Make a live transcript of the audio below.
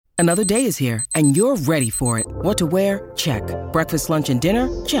Another day is here, and you're ready for it. What to wear? Check. Breakfast, lunch, and dinner?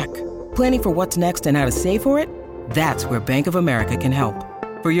 Check. Planning for what's next and how to save for it? That's where Bank of America can help.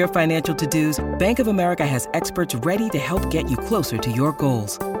 For your financial to-dos, Bank of America has experts ready to help get you closer to your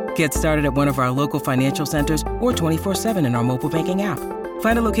goals. Get started at one of our local financial centers or 24/7 in our mobile banking app.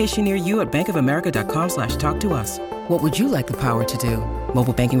 Find a location near you at bankofamerica.com/talktous. What would you like the power to do?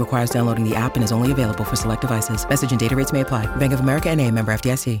 Mobile banking requires downloading the app and is only available for select devices. Message and data rates may apply. Bank of America N.A., member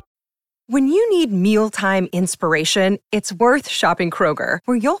FDIC. When you need mealtime inspiration, it's worth shopping Kroger,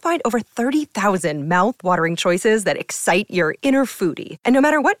 where you'll find over 30,000 mouth-watering choices that excite your inner foodie. And no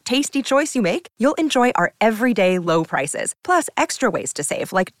matter what tasty choice you make, you'll enjoy our everyday low prices, plus extra ways to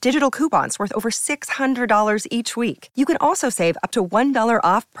save, like digital coupons worth over $600 each week. You can also save up to $1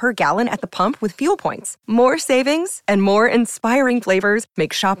 off per gallon at the pump with fuel points. More savings and more inspiring flavors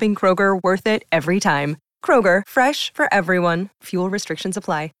make shopping Kroger worth it every time. Kroger, fresh for everyone. Fuel restrictions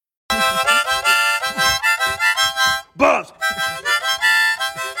apply. Buzz!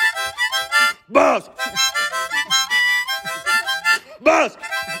 Buzz! Buzz!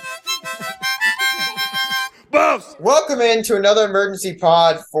 Buzz! Welcome into another emergency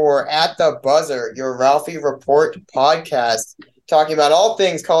pod for At the Buzzer, your Ralphie Report podcast, talking about all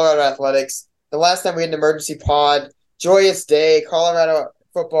things Colorado athletics. The last time we had an emergency pod, joyous day, Colorado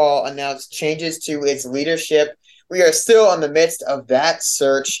football announced changes to its leadership. We are still in the midst of that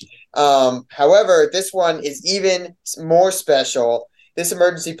search. However, this one is even more special. This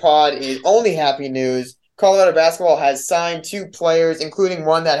emergency pod is only happy news. Colorado basketball has signed 2 players, including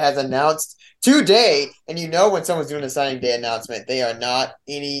one that has announced today. And you know when someone's doing a signing day announcement, they are not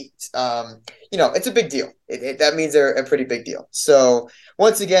any, it's a big deal. That means they're a pretty big deal. So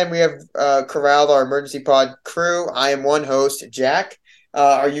once again, we have corralled our emergency pod crew. I am one host, Jack.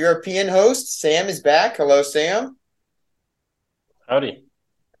 Our European host, Sam, is back. Hello, Sam. Howdy.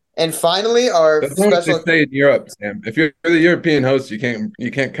 And finally, our That's special. They stay in Europe, Sam. If you're the European host, you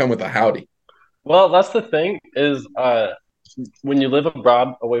can't come with a howdy. Well, that's the thing is, when you live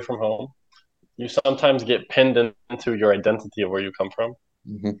abroad away from home, you sometimes get pinned into your identity of where you come from,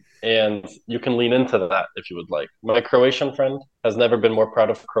 and you can lean into that if you would like. My Croatian friend has never been more proud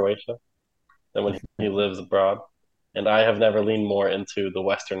of Croatia than when he lives abroad, and I have never leaned more into the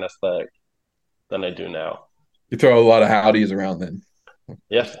Western aesthetic than I do now. You throw a lot of howdies around then.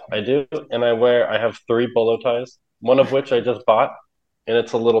 Yes, I do. And I have 3 bolo ties, one of which I just bought, and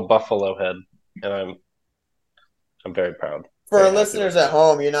it's a little buffalo head. And I'm very proud. For our listeners at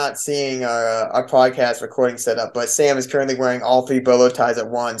home, you're not seeing our podcast recording setup, but Sam is currently wearing all 3 bolo ties at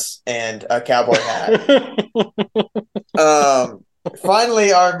once and a cowboy hat.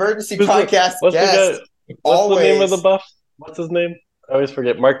 Finally, our emergency podcast guest. What's the name of the Buff? What's his name? I always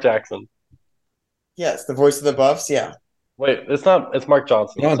forget. Mark Jackson. Yes, the voice of the Buffs, yeah. Wait, it's not. It's Mark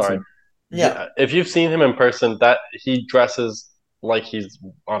Johnson. Sorry. Yeah. If you've seen him in person, that he dresses like he's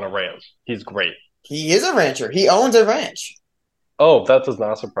on a ranch. He's great. He is a rancher. He owns a ranch. Oh, that does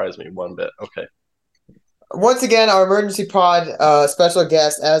not surprise me one bit. Okay. Once again, our emergency pod special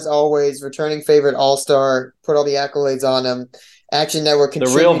guest, as always, returning favorite all-star. Put all the accolades on him. Action Network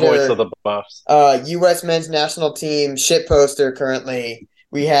contributor. The real voice of the Buffs. U.S. men's national team shit poster currently.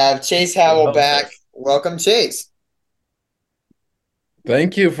 We have Chase Howell back. Welcome, Chase.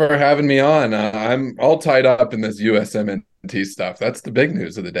 Thank you for having me on. I'm all tied up in this USMNT stuff. That's the big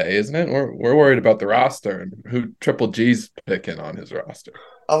news of the day, isn't it? We're worried about the roster and who Triple G's picking on his roster.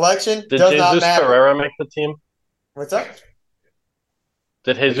 Election Did does Jesus not matter. Ferreira make the team? What's up?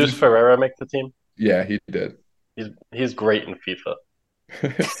 Did Jesus Ferreira make the team? Yeah, he did. He's great in FIFA.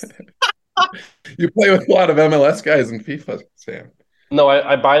 You play with a lot of MLS guys in FIFA, Sam. No,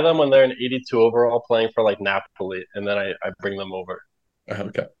 I buy them when they're an 82 overall playing for like Napoli, and then I bring them over.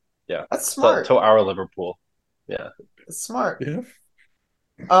 Okay. Yeah. That's smart. To our Liverpool. Yeah. That's smart. Yeah.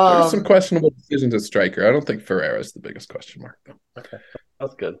 There's some questionable decisions at striker. I don't think Ferreira's the biggest question mark, though. Okay.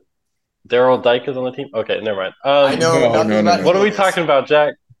 That's good. Daryl Dike is on the team? Okay, never mind. I know nothing about What are we talking about,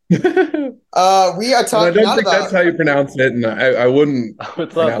 Jack? We are talking I don't think that's how you pronounce it, and I wouldn't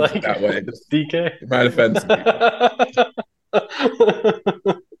It's pronounce not it that way. DK? It might offend some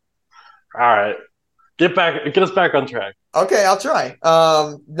people. All right. Get us back on track. Okay, I'll try.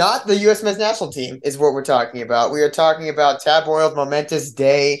 Not the U.S. men's national team is what we're talking about. We are talking about Tabloid momentous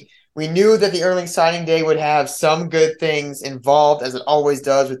day. We knew that the early signing day would have some good things involved, as it always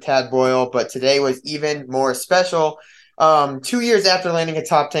does with Tad Boyle, but today was even more special. 2 years after landing a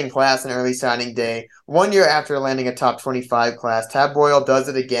top 10 class in early signing day, 1 year after landing a top 25 class, Tad Boyle does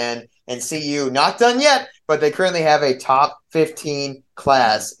it again, and CU, not done yet, but they currently have a top 15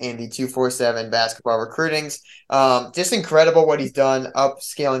 class in the 247 basketball recruitings. Just incredible what he's done,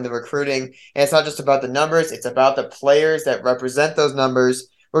 upscaling the recruiting. And it's not just about the numbers, it's about the players that represent those numbers.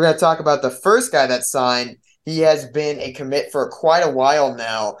 We're going to talk about the first guy that signed. He has been a commit for quite a while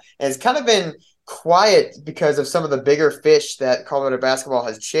now, and it's kind of been quiet because of some of the bigger fish that Colorado basketball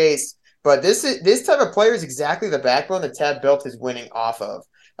has chased. But this type of player is exactly the backbone that Tad built his winning off of.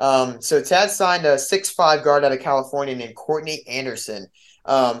 So Tad signed a 6'5" guard out of California named Courtney Anderson,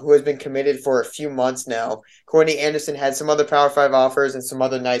 who has been committed for a few months now. Courtney Anderson had some other Power 5 offers and some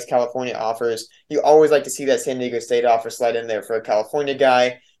other nice California offers. You always like to see that San Diego State offer slide in there for a California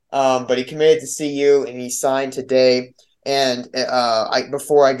guy. But he committed to CU and he signed today. And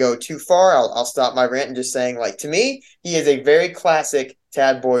before I go too far, I'll stop my rant and just saying, like, to me, he is a very classic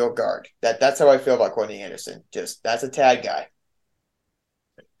Tad Boyle guard. That's how I feel about Courtney Anderson. Just that's a Tad guy.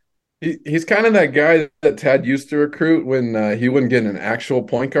 He's kind of that guy that Tad used to recruit when he wouldn't get an actual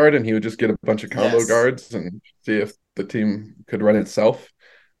point guard and he would just get a bunch of combo guards and see if the team could run itself.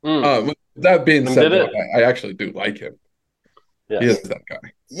 With that being said, I actually do like him. Yes. He is that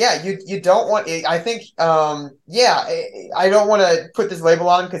guy. Yeah, you don't want. I think. I don't want to put this label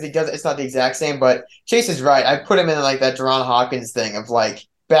on him because he does. It's not the exact same, but Chase is right. I put him in like that Deron Hawkins thing of like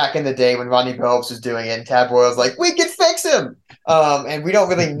back in the day when Rodney Phillips was doing it, and Tad Boyle's like, we can fix him. And we don't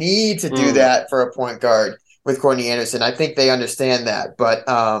really need to do that for a point guard with Courtney Anderson. I think they understand that, but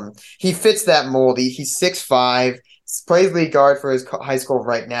he fits that mold. He's 6'5". Plays lead guard for his high school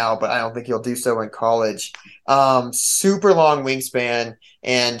right now, but I don't think he'll do so in college. Super long wingspan,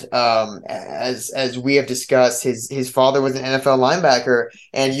 and as we have discussed, his father was an NFL linebacker,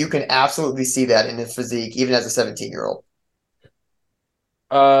 and you can absolutely see that in his physique, even as a 17-year-old.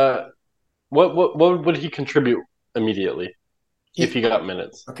 What would he contribute immediately if he got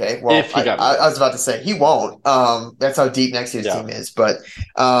minutes? Okay, well, I was about to say he won't. That's how deep next year's team is, but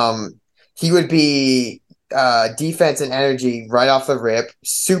he would be. Defense and energy right off the rip,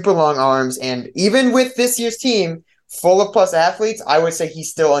 super long arms, and even with this year's team full of plus athletes, I would say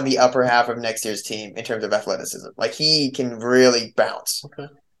he's still on the upper half of next year's team in terms of athleticism. Like, he can really bounce. Okay.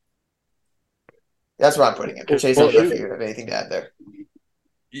 That's where I'm putting him. Chase, I don't know if you have anything to add there.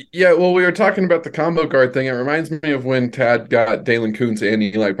 Yeah, well, we were talking about the combo guard thing. It reminds me of when Tad got Dalen Koontz and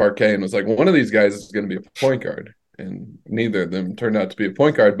Eli Parquet and was like, one of these guys is going to be a point guard. And neither of them turned out to be a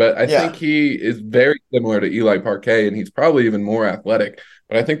point guard. But I think he is very similar to Eli Parquet, and he's probably even more athletic.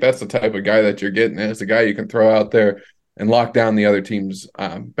 But I think that's the type of guy that you're getting. It's a guy you can throw out there and lock down the other team's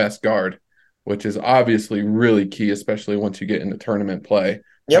best guard, which is obviously really key, especially once you get into tournament play,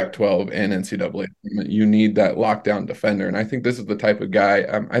 Pac-12 and NCAA. You need that lockdown defender. And I think this is the type of guy.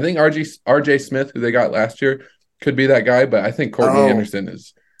 I think RJ Smith, who they got last year, could be that guy. But I think Courtney Anderson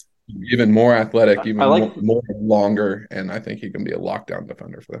is even more athletic, more longer, and I think he can be a lockdown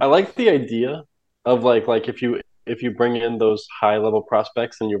defender for them. I like the idea of like if you bring in those high level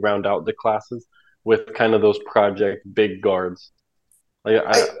prospects and you round out the classes with kind of those project big guards. Like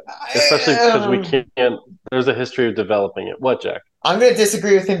especially because we can't. There's a history of developing it. What, Jack? I'm going to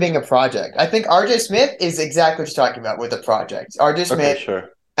disagree with him being a project. I think RJ Smith is exactly what you're talking about with a project. RJ Smith. Sure.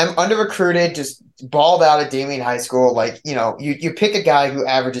 I'm under-recruited, just balled out at Damien High School. Like, you pick a guy who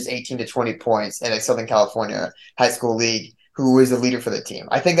averages 18 to 20 points in a Southern California high school league who is a leader for the team.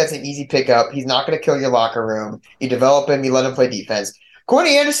 I think that's an easy pickup. He's not going to kill your locker room. You develop him, you let him play defense.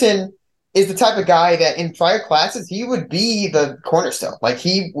 Courtney Anderson is the type of guy that in prior classes, he would be the cornerstone. Like,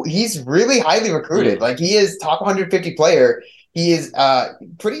 he's really highly recruited. Like, he is top 150 player. He is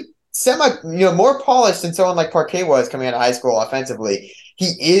pretty more polished than someone like Parquet was coming out of high school offensively.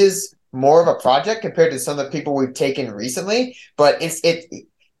 He is more of a project compared to some of the people we've taken recently, but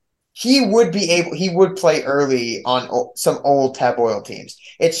he would play early on some old Tad Boyle teams.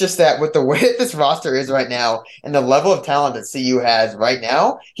 It's just that with the way that this roster is right now and the level of talent that CU has right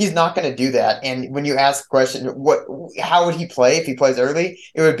now, he's not going to do that. And when you ask the question, how would he play if he plays early?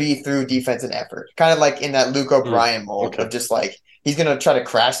 It would be through defense and effort, kind of like in that Luke O'Brien mold of just like, he's going to try to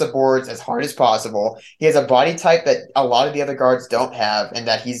crash the boards as hard as possible. He has a body type that a lot of the other guards don't have, and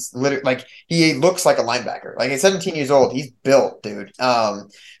that he's literally like, he looks like a linebacker. Like, at 17 years old, he's built, dude.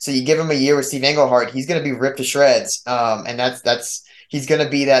 So you give him a year with Steve Englehart, he's going to be ripped to shreds. And he's going to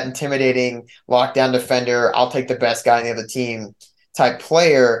be that intimidating lockdown defender. I'll take the best guy on the other team type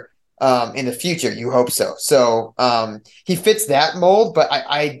player. In the future, you hope so. So he fits that mold, but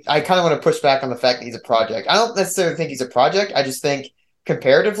I kind of want to push back on the fact that he's a project. I don't necessarily think he's a project. I just think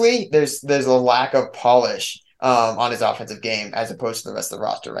comparatively, there's a lack of polish on his offensive game as opposed to the rest of the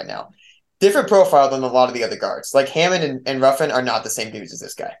roster right now. Different profile than a lot of the other guards. Like Hammond and Ruffin are not the same dudes as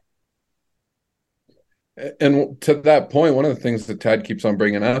this guy. And to that point, one of the things that Tad keeps on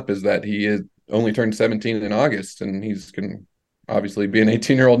bringing up is that he is only turned 17 in August, and he's can obviously be an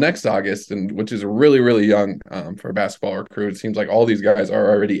 18-year-old next August, and which is really, really young for a basketball recruit. It seems like all these guys are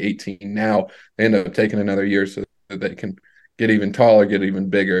already 18 now. They end up taking another year so that they can get even taller, get even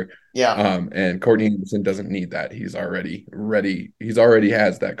bigger. Yeah. And Courtney Anderson doesn't need that. He's already ready. He's already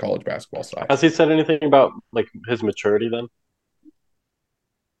has that college basketball size. Has he said anything about like his maturity then?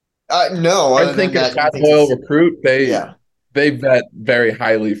 No. I think a Tad Boyle recruit, they vet very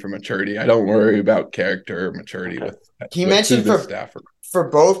highly for maturity. I don't worry about character or maturity with. He mentioned for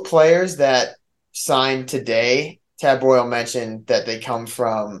both players that signed today, Tad Boyle mentioned that they come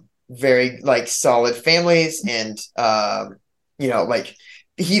from very like solid families, and like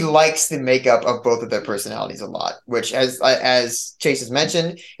he likes the makeup of both of their personalities a lot, which as Chase has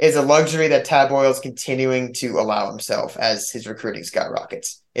mentioned is a luxury that Tad Boyle is continuing to allow himself as his recruiting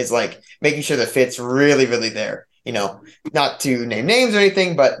skyrockets. Is like making sure the fit's really, really there. Not to name names or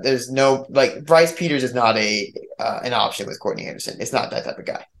anything, but there's no like Bryce Peters is not an option with Courtney Anderson. It's not that type of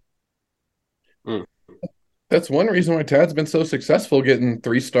guy. That's one reason why Tad's been so successful getting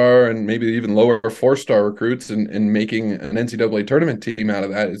 3-star and maybe even lower 4-star recruits and making an NCAA tournament team out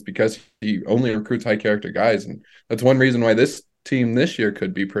of that is because he only recruits high character guys. And that's one reason why this team this year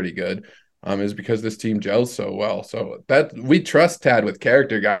could be pretty good. Is because this team gels so well. So that we trust Tad with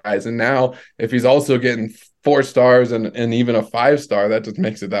character guys. And now if he's also getting 4 stars and even a 5-star, that just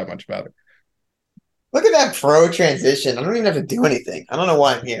makes it that much better. Look at that pro transition. I don't even have to do anything. I don't know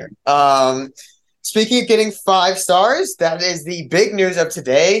why I'm here. Speaking of getting 5 stars, that is the big news of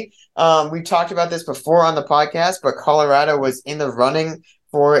today. We talked about this before on the podcast, but Colorado was in the running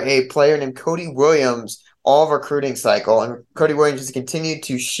for a player named Cody Williams all recruiting cycle, and Cody Williams has continued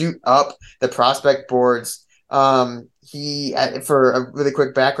to shoot up the prospect boards. He, for a really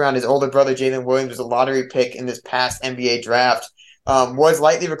quick background, his older brother Jalen Williams was a lottery pick in this past NBA draft. Was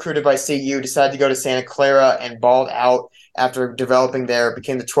lightly recruited by CU, decided to go to Santa Clara and balled out after developing there,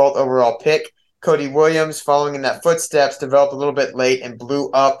 became the 12th overall pick. Cody Williams, following in that footsteps, developed a little bit late and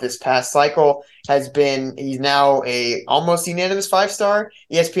blew up this past cycle. He's now a almost unanimous 5-star.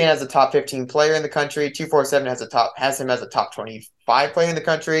 ESPN has a top 15 player in the country. 247 has him as a top 25 player in the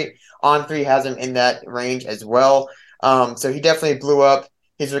country. On3 has him in that range as well. So he definitely blew up.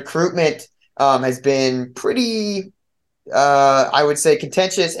 His recruitment has been pretty, I would say,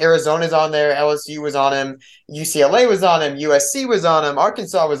 contentious. Arizona's on there. LSU was on him. UCLA was on him. USC was on him.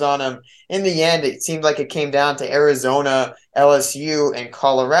 Arkansas was on him. In the end, it seemed like it came down to Arizona, LSU, and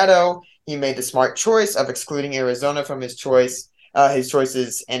Colorado. He made the smart choice of excluding Arizona from his choices.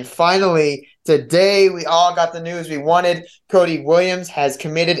 And finally, today, we all got the news we wanted. Cody Williams has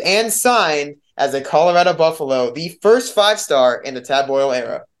committed and signed as a Colorado Buffalo, the first 5-star in the Tad Boyle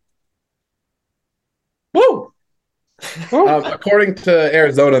era. Woo! According to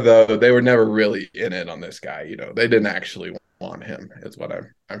Arizona, though, they were never really in it on this guy. They didn't actually want him, is what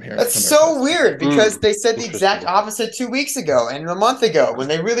I'm hearing. That's so weird because they said the exact opposite 2 weeks ago and a month ago when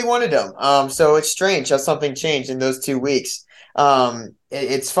they really wanted him. So it's strange how something changed in those 2 weeks.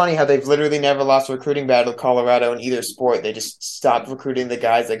 It's funny how they've literally never lost a recruiting battle, Colorado, in either sport. They just stopped recruiting the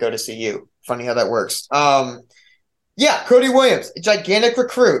guys that go to CU. Funny how that works. Cody Williams, gigantic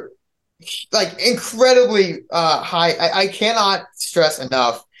recruit. Like incredibly high. I cannot stress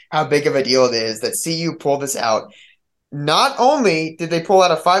enough how big of a deal it is that CU pulled this out. Not only did they pull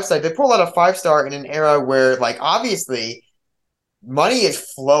out a 5-star, they pulled out a 5-star in an era where, like, obviously money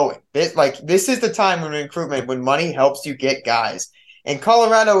is flowing. This is the time when recruitment, when money helps you get guys. And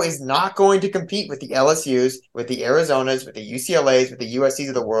Colorado is not going to compete with the LSUs, with the Arizonas, with the UCLAs, with the USCs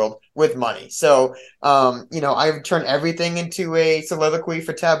of the world with money. So, I've turned everything into a soliloquy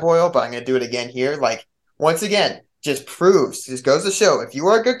for Tad Boyle, but I'm going to do it again here. Like, once again, just goes to show, if you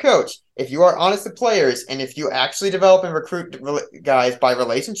are a good coach, if you are honest with players, and if you actually develop and recruit guys by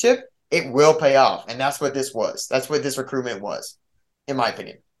relationship, it will pay off. And that's what this was. That's what this recruitment was, in my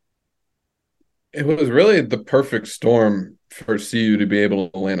opinion. It was really the perfect storm for CU to be able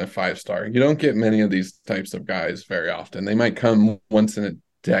to land a 5-star. You don't get many of these types of guys very often. They might come once in a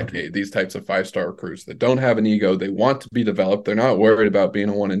decade, these types of 5-star recruits that don't have an ego. They want to be developed. They're not worried about being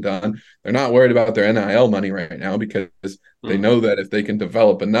a one and done. They're not worried about their NIL money right now because they know that if they can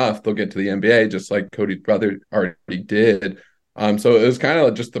develop enough, they'll get to the NBA, just like Cody's brother already did. So it was kind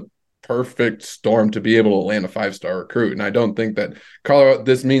of just the perfect storm to be able to land a 5-star recruit. And I don't think that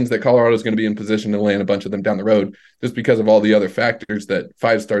this means that Colorado is going to be in position to land a bunch of them down the road just because of all the other factors that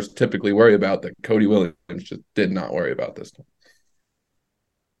 5-stars typically worry about that Cody Williams just did not worry about this time.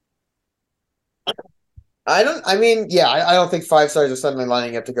 I don't think 5 stars are suddenly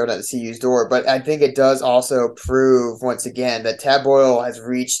lining up to go to the CU's door, but I think it does also prove once again that Tad Boyle has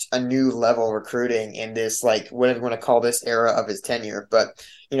reached a new level of recruiting in this, like, whatever you want to call this era of his tenure. But,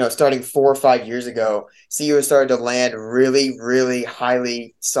 starting 4 or 5 years ago, CU has started to land really, really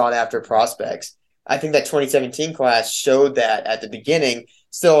highly sought after prospects. I think that 2017 class showed that at the beginning,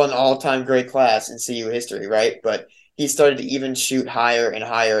 still an all-time great class in CU history, right? But he started to even shoot higher and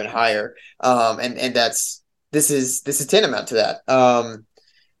higher and higher. And this is tantamount to that.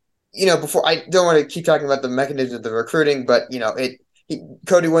 Before, I don't want to keep talking about the mechanism of the recruiting, but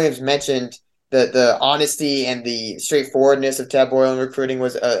Cody Williams mentioned that the honesty and the straightforwardness of Tad Boyle in recruiting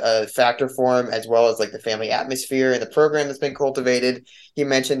was a factor for him, as well as like the family atmosphere and the program that's been cultivated. He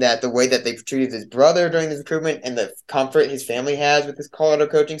mentioned that the way that they've treated his brother during his recruitment and the comfort his family has with his Colorado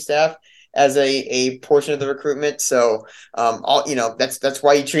coaching staff as a portion of the recruitment. So that's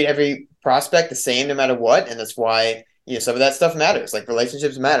why you treat every prospect the same no matter what, and that's why some of that stuff matters, like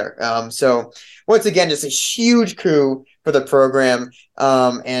relationships matter. So once again, just a huge coup for the program.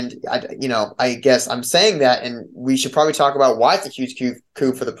 And I guess I'm saying that, and we should probably talk about why it's a huge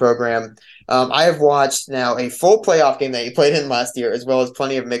coup for the program. I have watched now a full playoff game that he played in last year, as well as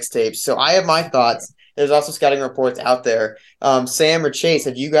plenty of mixtapes. So I have my thoughts. There's also scouting reports out there. Sam or Chase,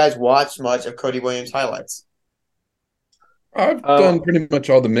 have you guys watched much of Cody Williams highlights? I've done pretty much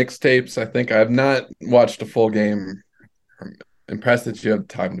all the mixtapes. I think I have not watched a full game. I'm impressed that you have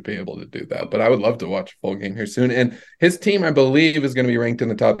time to be able to do that, but I would love to watch a full game here soon. And his team, I believe, is going to be ranked in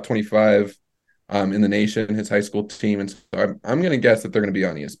the top 25 in the nation, his high school team. And so I'm going to guess that they're going to be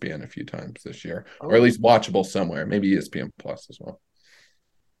on ESPN a few times this year, or at least watchable somewhere, maybe ESPN Plus as well.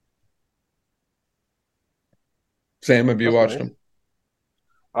 Sam, have you watched him?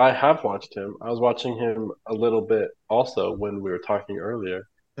 I have watched him. I was watching him a little bit also when we were talking earlier.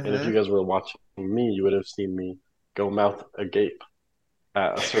 Mm-hmm. And if you guys were watching me, you would have seen me go mouth agape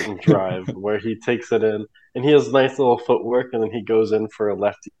at a certain drive where he takes it in. And he has nice little footwork, and then he goes in for a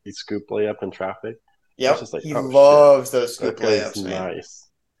lefty scoop layup in traffic. Yep, like, he loves those scoop layups, man. Nice.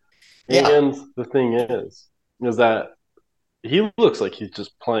 Yeah. And the thing is that he looks like he's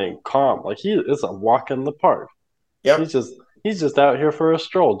just playing calm. Like he is a walk in the park. Yep. He's just out here for a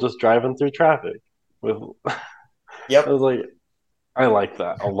stroll, just driving through traffic. Yep. I was like, I like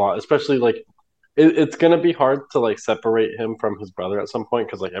that a lot, especially like it's gonna be hard to like separate him from his brother at some point,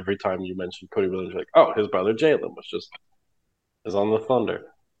 because like every time you mention Cody Williams, you're like, oh, his brother Jalen is on the Thunder.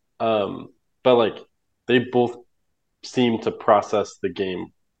 But like they both seem to process the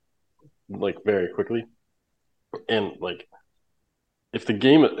game like very quickly, and like if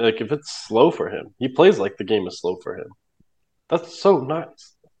it's slow for him, he plays like the game is slow for him. That's so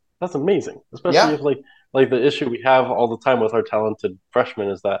nice. That's amazing. Especially if like the issue we have all the time with our talented freshmen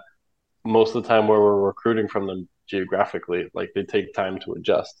is that most of the time where we're recruiting from them geographically, like they take time to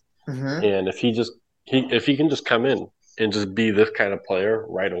adjust. Mm-hmm. And if he can just come in and just be this kind of player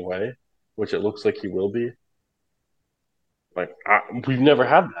right away, which it looks like he will be, like we've never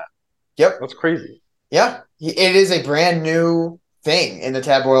had that. Yep. That's crazy. Yeah. It is a brand new thing in the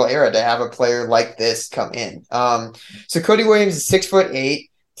Tad Boyle era to have a player like this come in. So Cody Williams is 6'8",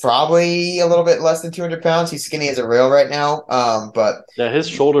 probably a little bit less than 200 pounds. He's skinny as a rail right now. But yeah, his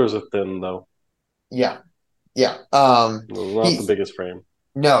shoulders are thin though. Yeah. Not the biggest frame.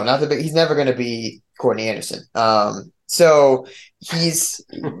 No, not the big. He's never going to be Courtney Anderson. So he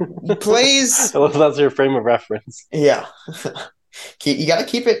plays. Unless that's your frame of reference. Yeah. You got to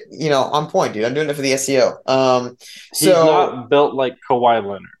keep it, on point, dude. I'm doing it for the SEO. He's not built like Kawhi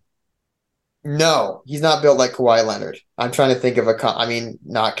Leonard. No, he's not built like Kawhi Leonard. I'm trying to think of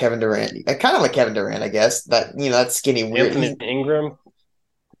not Kevin Durant. Kind of like Kevin Durant, I guess. That that skinny weird. Anthony Ingram.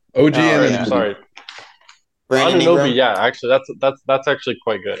 OG sorry. Brandon Ingram. Yeah, actually, that's actually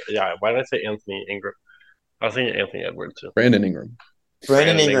quite good. Yeah, why did I say Anthony Ingram? I was thinking Anthony Edwards too. Brandon Ingram.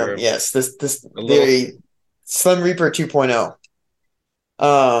 Yes, this the Slim Reaper 2.0.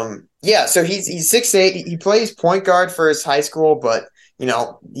 So he's 6'8". He plays point guard for his high school, but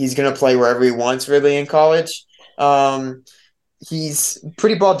he's gonna play wherever he wants really in college. He's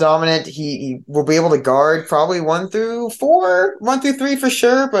pretty ball dominant. He will be able to guard probably 1 through 3 for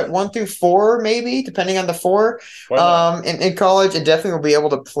sure, but 1 through 4 maybe, depending on the 4. In college, and definitely will be able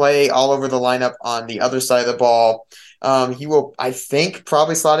to play all over the lineup on the other side of the ball. He will, I think,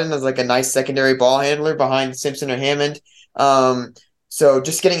 probably slot in as like a nice secondary ball handler behind Simpson or Hammond. So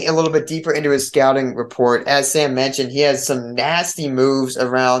just getting a little bit deeper into his scouting report, as Sam mentioned, he has some nasty moves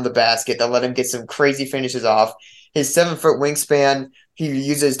around the basket that let him get some crazy finishes off. His 7-foot wingspan he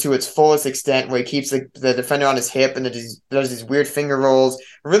uses to its fullest extent, where he keeps the defender on his hip and does these weird finger rolls.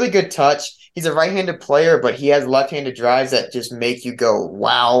 Really good touch. he's a right-handed player, but he has left-handed drives that just make you go,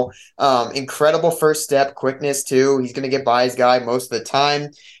 wow. Incredible first step quickness too. He's going to get by his guy most of the time.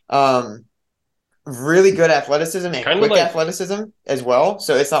 Really good athleticism and Kind of quick like- athleticism as well.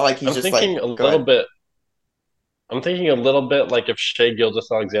 So it's not like he's I'm just thinking like a little bit. I'm thinking a little bit like if Shea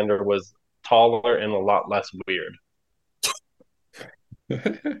Gilgeous-Alexander was taller and a lot less weird.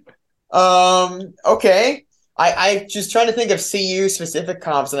 Okay. I just trying to think of CU specific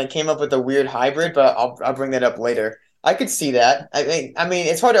comps, and I came up with a weird hybrid, but I'll bring that up later. I could see that. I mean,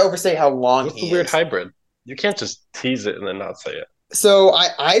 it's hard to overstate how long What's he the weird is. hybrid? You can't just tease it and then not say it. So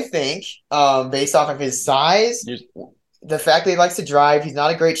I think, based off of his size, the fact that he likes to drive, he's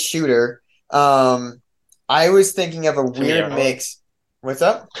not a great shooter. I was thinking of a weird Allen? mix. What's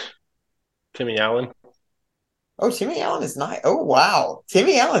up? Timmy Allen. Oh, Timmy Allen is nice. Oh, wow.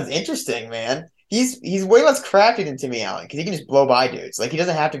 Timmy Allen's interesting, man. He's way less crafty than Timmy Allen because he can just blow by dudes. Like, he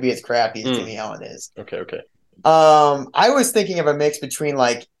doesn't have to be as crafty as Timmy Allen is. Okay. I was thinking of a mix between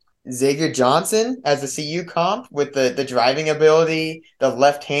like Xavier Johnson as the CU comp with the driving ability, the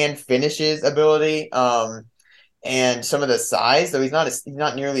left hand finishes ability, and some of the size, though he's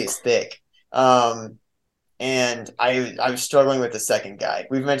not nearly as thick. And I was struggling with the second guy.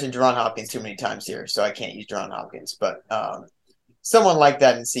 We've mentioned Deron Hopkins too many times here, so I can't use Deron Hopkins, but someone like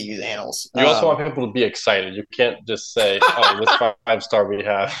that in CU's annals. You also want people to be excited. You can't just say, "Oh, this 5-star we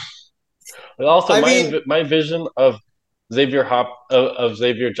have." But also, my vision of Xavier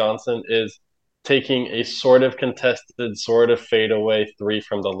Johnson is taking a sort of contested, sort of fadeaway three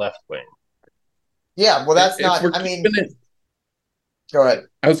from the left wing. Yeah, well, that's not. I mean, go ahead.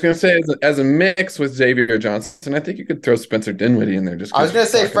 I was going to say, as a mix with Xavier Johnson, I think you could throw Spencer Dinwiddie in there. I was going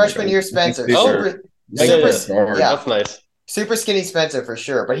to say freshman year Spencer. Yeah, that's nice. Super skinny Spencer for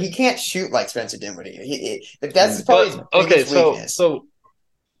sure, but he can't shoot like Spencer Dinwiddie. That's probably his biggest weakness. So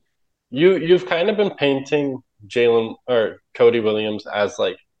you've kind of been painting Jalen or Cody Williams as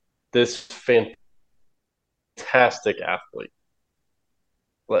like this fantastic athlete.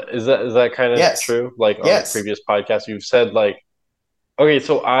 Is that kind of true? Like on the previous podcast, you've said like, okay,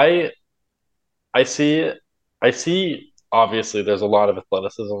 so I see obviously there's a lot of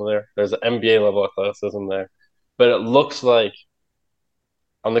athleticism there. There's an NBA level athleticism there. But it looks like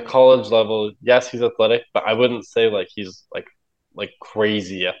on the college level, yes, he's athletic, but I wouldn't say like he's like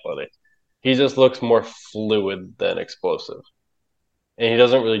crazy athletic. He just looks more fluid than explosive. And he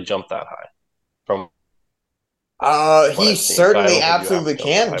doesn't really jump that high from he certainly absolutely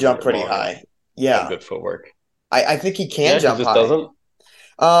can jump pretty high. Yeah. Good footwork. I think he can jump he just high. Doesn't.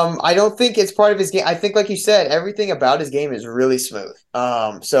 I don't think it's part of his game. I think, like you said, everything about his game is really smooth.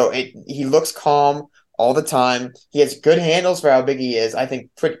 So he looks calm all the time. He has good handles for how big he is. I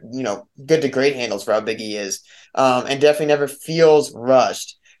think, good to great handles for how big he is. And definitely never feels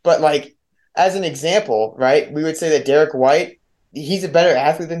rushed. But like, as an example, right, we would say that Derek White, he's a better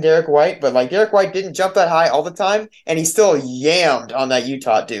athlete than Derek White, but like Derek White didn't jump that high all the time, and he still yammed on that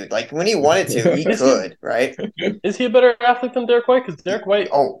Utah dude. Like when he wanted to, he could, right? Is he a better athlete than Derek White? Because Derek White,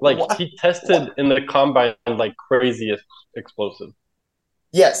 he tested in the combine like crazy explosive.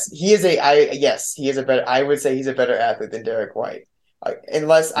 Yes, he is a better. I would say he's a better athlete than Derek White.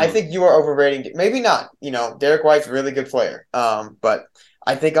 Unless I think you are overrating. Maybe not. Derek White's a really good player. But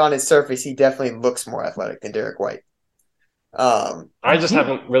I think on his surface, he definitely looks more athletic than Derek White. I just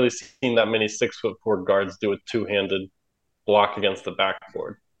haven't really seen that many 6'4" guards do a two-handed block against the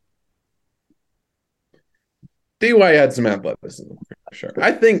backboard. DY had some athleticism for sure.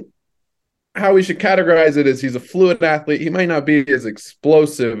 I think how we should categorize it is he's a fluid athlete. He might not be as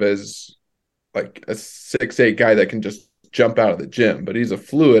explosive as like a 6'8" guy that can just jump out of the gym, but he's a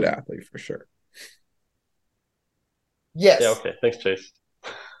fluid athlete for sure. Yes. Yeah, okay. Thanks, Chase.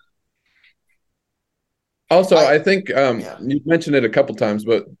 Also, I think you've mentioned it a couple times,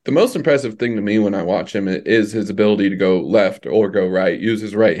 but the most impressive thing to me when I watch him is his ability to go left or go right, use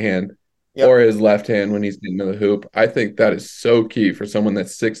his right hand or his left hand when he's getting to the hoop. I think that is so key for someone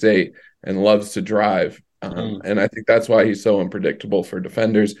that's 6'8" and loves to drive. And I think that's why he's so unpredictable for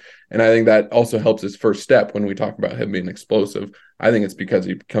defenders. And I think that also helps his first step when we talk about him being explosive. I think it's because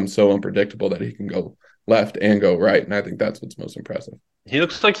he becomes so unpredictable that he can go left and go right. And I think that's what's most impressive. He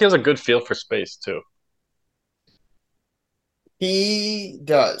looks like he has a good feel for space, too. He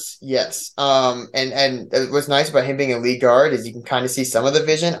does, yes. And what's nice about him being a lead guard is you can kind of see some of the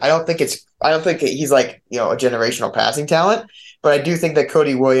vision. I don't think he's like, a generational passing talent, but I do think that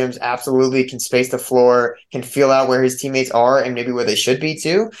Cody Williams absolutely can space the floor, can feel out where his teammates are and maybe where they should be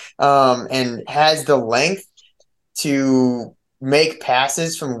too. And has the length to make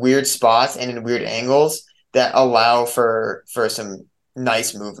passes from weird spots and in weird angles that allow for some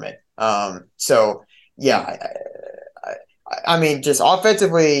nice movement. So yeah, I mean, just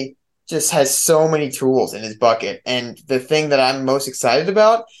offensively, just has so many tools in his bucket. And the thing that I'm most excited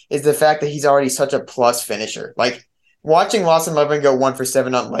about is the fact that he's already such a plus finisher. Like watching Lawson Levin go 1 for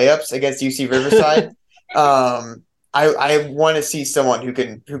 7 on layups against UC Riverside. I want to see someone who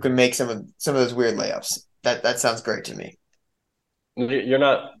can make some of those weird layups. That sounds great to me. You're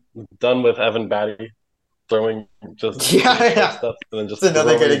not done with Evan Batty throwing just stuff and then just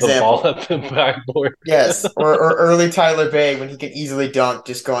another good example. The ball at the backboard. Yes, or early Tyler Bay when he could easily dunk,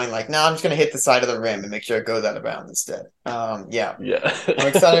 just going like, "No, I'm just going to hit the side of the rim and make sure it goes out of bounds instead." Yeah. I'm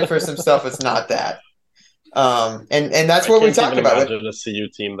excited for some stuff. It's not that, and that's what we talked about. Imagine a CU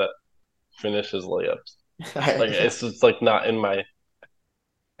team that finishes layups. Like it's just like not in my.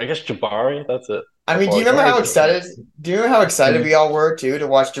 I guess Jabari. That's it. I mean, do you remember how excited we all were too to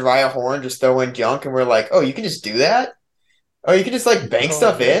watch Jariah Horn just throw in junk, and we're like, "Oh, you can just do that? Oh, you can just like bank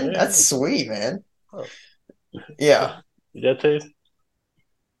stuff in? Yeah. That's sweet, man." Oh. Yeah. Yeah, Chase.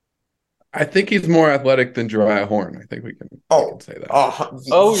 I think he's more athletic than Jariah Horn. I think we can say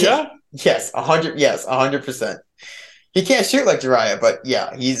that. Yeah. Yes, 100. Yes, 100%. He can't shoot like Jariah, but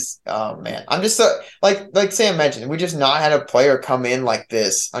yeah, he's man. I'm just so like Sam mentioned, we just not had a player come in like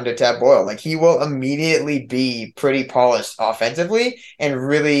this under Tad Boyle. Like he will immediately be pretty polished offensively and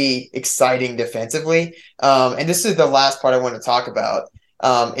really exciting defensively. And this is the last part I want to talk about.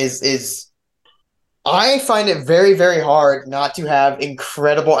 Is I find it very, very hard not to have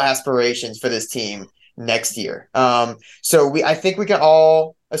incredible aspirations for this team next year. So I think we can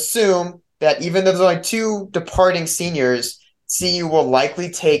all assume that even though there's only 2 departing seniors, CU will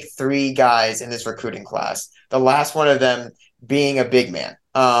likely take 3 guys in this recruiting class. The last one of them being a big man.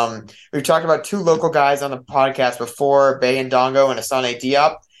 We've talked about 2 local guys on the podcast before, Bay and Dongo and Asane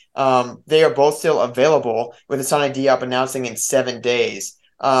Diop. They are both still available, with Asane Diop announcing in 7 days.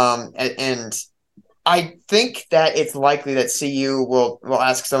 And I think that it's likely that CU will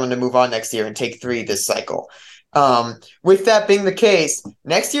ask someone to move on next year and take 3 this cycle. With that being the case,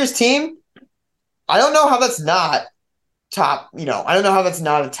 next year's team, I don't know how that's not top, I don't know how that's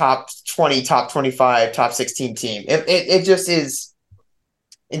not a top 20, top 25, top 16 team. It just is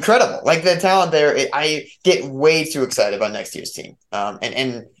incredible. Like the talent there, I get way too excited about next year's team.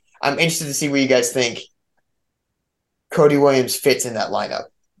 And I'm interested to see where you guys think Cody Williams fits in that lineup.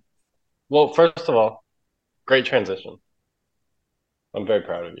 Well, first of all, great transition. I'm very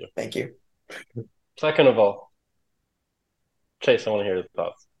proud of you. Thank you. Second of all, Chase, I want to hear your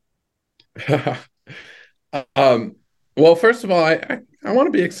thoughts. Well, first of all, I want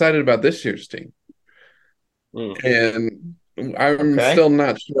to be excited about this year's team. And I'm still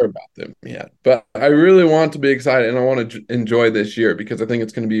not sure about them yet, but I really want to be excited and I want to enjoy this year because I think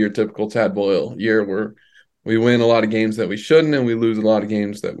it's going to be your typical Tad Boyle year where we win a lot of games that we shouldn't and we lose a lot of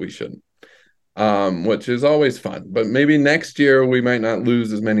games that we shouldn't, which is always fun. But maybe next year we might not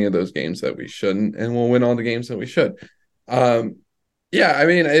lose as many of those games that we shouldn't and we'll win all the games that we should. Yeah, I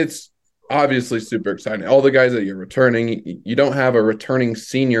mean, it's obviously super exciting. All the guys that you're returning, you don't have a returning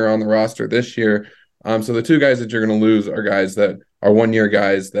senior on the roster this year. So the 2 guys that you're going to lose are guys that are 1-year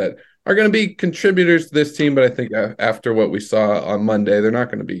guys that are going to be contributors to this team. But I think after what we saw on Monday, they're not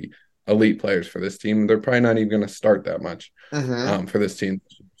going to be elite players for this team. They're probably not even going to start that much for this team.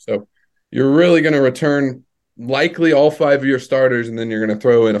 So you're really going to return likely all 5 of your starters, and then you're going to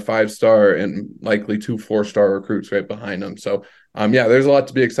throw in a 5-star and likely 2 4-star recruits right behind them. So yeah, there's a lot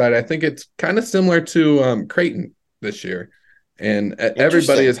to be excited. I think it's kind of similar to Creighton this year, and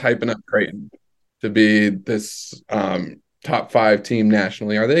everybody is hyping up Creighton to be this top 5 team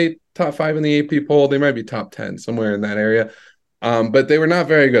nationally. Are they top 5 in the AP poll? They might be top 10, somewhere in that area. But they were not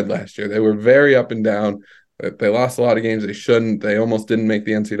very good last year. They were very up and down. They lost a lot of games they shouldn't. They almost didn't make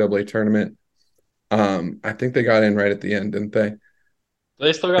the NCAA tournament. I think they got in right at the end, didn't they?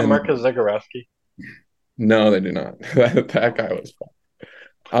 They still got Marcus Zagorowski. No, they do not. That guy was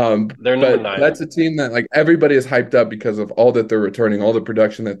fun. They're number 9. That's a team that like everybody is hyped up because of all that they're returning, all the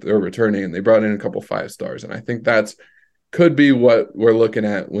production that they're returning, and they brought in a couple 5-stars. And I think that's could be what we're looking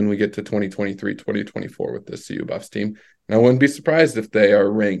at when we get to 2023, 2024 with this CU Buffs team. And I wouldn't be surprised if they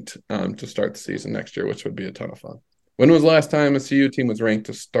are ranked to start the season next year, which would be a ton of fun. When was the last time a CU team was ranked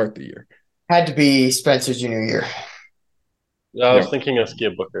to start the year? Had to be Spencer's junior year. I was thinking of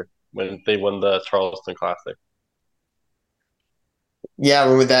Skia Booker when they won the Charleston Classic.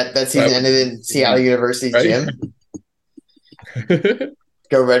 Yeah, when that season ended in Seattle University's gym.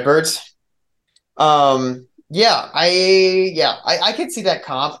 Go Redbirds. Yeah, I could see that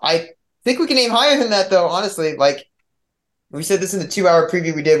comp. I think we can aim higher than that, though, honestly. Like, we said this in the 2-hour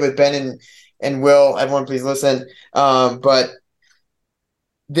preview we did with Ben and Will. Everyone, please listen. But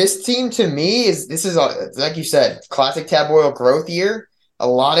This team to me like you said, classic Tab Boyle growth year. A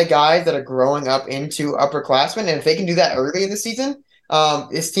lot of guys that are growing up into upperclassmen, and if they can do that early in the season,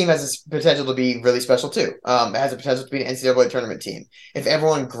 this team has this potential to be really special too. It has the potential to be an NCAA tournament team if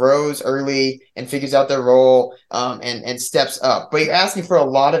everyone grows early and figures out their role and steps up. But you're asking for a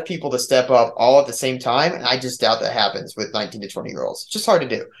lot of people to step up all at the same time, and I just doubt that happens with 19 to 20-year-olds. It's just hard to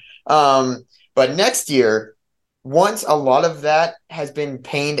do. But next year, once a lot of that has been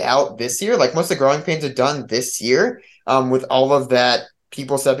pained out this year, like most of the growing pains are done this year, with all of that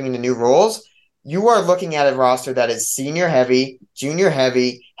people stepping into new roles, you are looking at a roster that is senior heavy, junior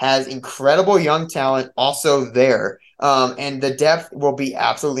heavy, has incredible young talent also there, and the depth will be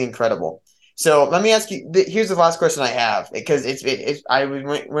absolutely incredible. So let me ask you, here's the last question I have, because I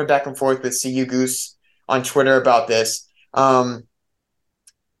went back and forth with CU Goose on Twitter about this. Say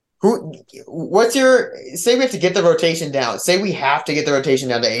we have to get the rotation down. Say we have to get the rotation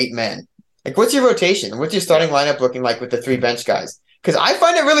down to 8 men. Like, what's your rotation? What's your starting lineup looking like with the 3 bench guys? Because I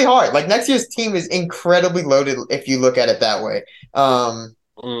find it really hard. Like, next year's team is incredibly loaded if you look at it that way.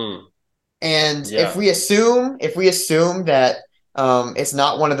 If we assume that it's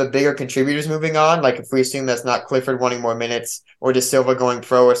not one of the bigger contributors moving on, like if we assume that's not Clifford wanting more minutes or De Silva going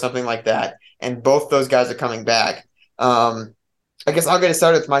pro or something like that, and both those guys are coming back, I guess I'll get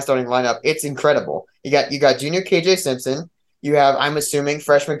started with my starting lineup. It's incredible. You got junior KJ Simpson. You have, I'm assuming,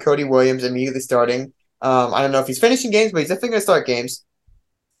 freshman Cody Williams immediately starting. I don't know if he's finishing games, but he's definitely going to start games.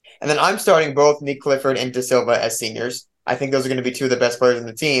 And then I'm starting both Nick Clifford and De Silva as seniors. I think those are going to be 2 of the best players in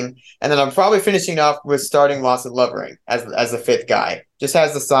the team. And then I'm probably finishing off with starting Lawson Lovering as the 5th guy. Just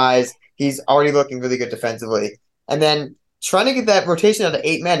has the size. He's already looking really good defensively. And then trying to get that rotation out of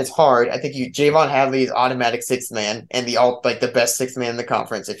 8 men is hard. I think Javon Hadley is automatic 6th man and the best 6th man in the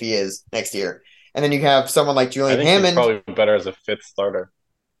conference if he is next year. And then you have someone like Julian Hammond. He's probably better as a 5th starter.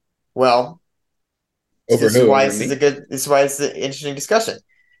 Well, this is why it's an interesting discussion.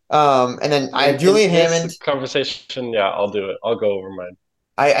 And then I have Julian Hammond. Conversation, yeah, I'll do it. I'll go over mine.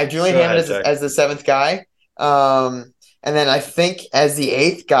 I have Julian Hammond as the 7th guy. And then I think as the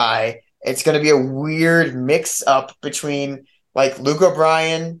 8th guy, it's going to be a weird mix-up between, like, Luke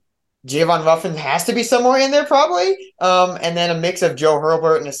O'Brien, Javon Ruffin has to be somewhere in there probably, and then a mix of Joe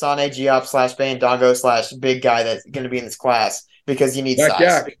Hurlburt and Asane Giop / Bandango / big guy that's going to be in this class because you need size.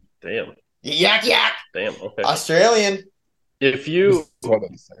 Yak. Damn. Yak. Damn, okay. Australian. I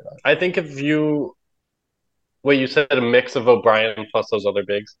think if you said a mix of O'Brien plus those other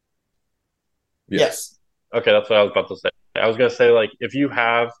bigs? Yes. Okay, that's what I was about to say. I was going to say, like, if you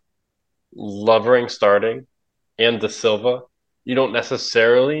have Lovering starting and De Silva, you don't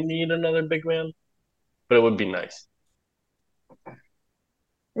necessarily need another big man, but it would be nice.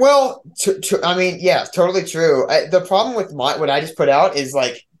 Well, I mean, yeah, totally true. The problem with what I just put out is,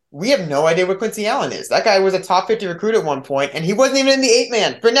 like, we have no idea what Quincy Allen is. That guy was a top 50 recruit at one point, and he wasn't even in the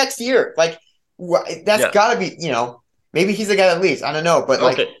 8-man for next year. Like, that's got to be, maybe he's the guy that leads. I don't know, but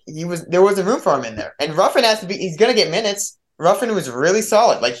there wasn't room for him in there. And Ruffin he's going to get minutes. Ruffin was really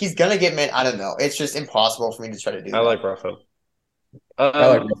solid. Like, he's going to get minutes. I don't know. It's just impossible for me to try to do that. I like Ruffin. I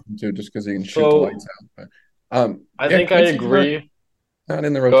like Ruffin too, just because he can shoot the lights out. But, I think I agree. Not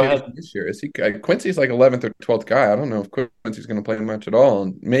in the rotation this year. Is he? Quincy's like 11th or 12th guy. I don't know if Quincy's going to play much at all.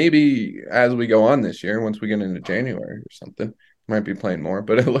 And maybe as we go on this year, once we get into January or something, he might be playing more.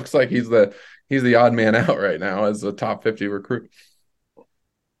 But it looks like he's the odd man out right now as a top 50 recruit.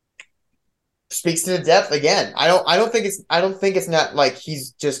 Speaks to the depth again. I don't think it's not like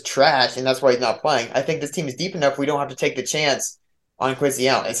he's just trash and that's why he's not playing. I think this team is deep enough we don't have to take the chance on Quincy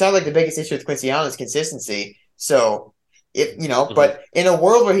Allen. It sounds like the biggest issue with Quincy Allen is consistency. So but in a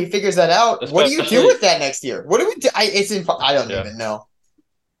world where he figures that out, what do you do with that next year? What do we do? I don't even know.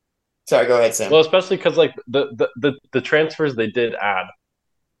 Sorry, go ahead, Sam. Well, especially because like the transfers they did add,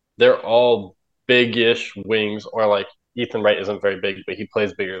 they're all big-ish wings, or like Ethan Wright isn't very big, but he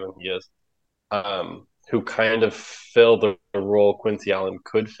plays bigger than he is. Who kind of fill the role Quincy Allen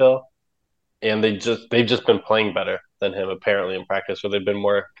could fill, and they've just been playing better than him apparently in practice, or they've been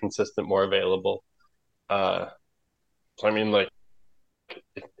more consistent, more available. So I mean, like,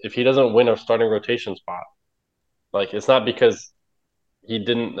 if he doesn't win a starting rotation spot, like, it's not because he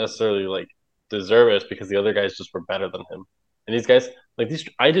didn't necessarily like deserve it. It's because the other guys just were better than him. And these guys,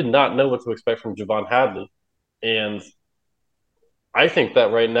 I did not know what to expect from Javon Hadley, and I think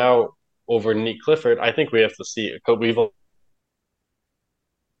that right now over Nick Clifford, I think we have to see it. We've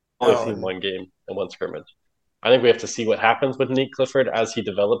only seen one game and one scrimmage. I think we have to see what happens with Nick Clifford as he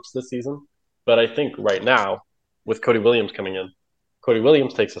develops this season. But I think right now, with Cody Williams coming in, Cody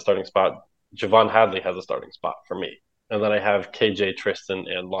Williams takes a starting spot. Javon Hadley has a starting spot for me. and then I have KJ, Tristan,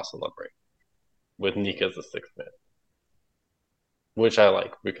 and Lawson Lovering with Nick as the sixth man, which I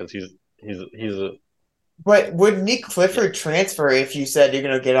like because he's a But would Nick Clifford transfer if you said you're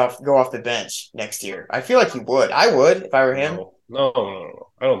going to go off the bench next year? I feel like he would. I would if I were him. No.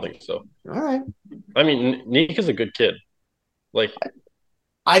 I don't think so. All right. I mean, Nick is a good kid. Like,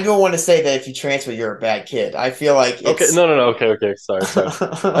 I don't want to say that if you transfer, you're a bad kid. I feel like it's... Okay, no. Okay. Sorry.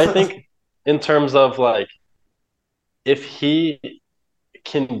 I think in terms of like, if he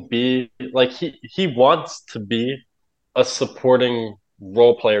can be like he wants to be a supporting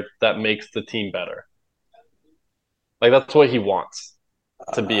role player that makes the team better. Like that's what he wants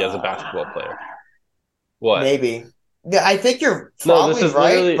to be as a basketball player. What? Maybe. Yeah, I think you're probably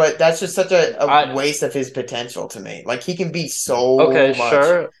right, but that's just such a waste of his potential to me. Like he can be so much.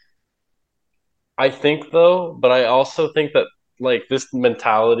 Sure. I think though, but I also think that like this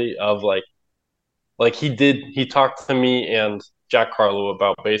mentality of like he talked to me and Jack Carlo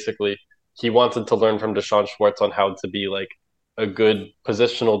about basically he wanted to learn from Deshaun Schwartz on how to be like a good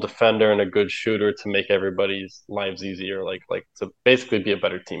positional defender and a good shooter to make everybody's lives easier, like to basically be a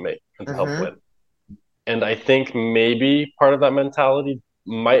better teammate and to help win. And I think maybe part of that mentality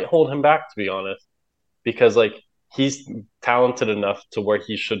might hold him back, to be honest, because like he's talented enough to where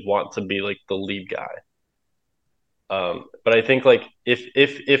he should want to be like the lead guy. But I think like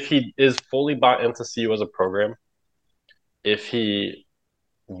if he is fully bought into CU as a program, if he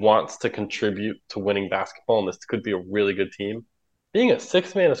wants to contribute to winning basketball, and this could be a really good team, being a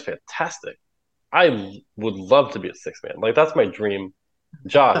sixth man is fantastic. I would love to be a sixth man. Like that's my dream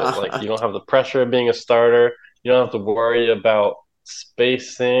job. Like you don't have the pressure of being a starter. You don't have to worry about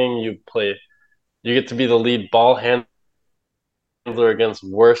spacing. You get to be the lead ball handler against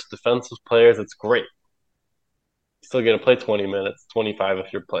worse defensive players. It's great. You still get to play 20 minutes, 25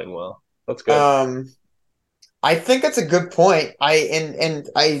 if you're playing well. That's good. I think that's a good point. I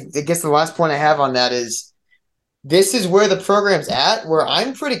guess the last point I have on that is this is where the program's at, where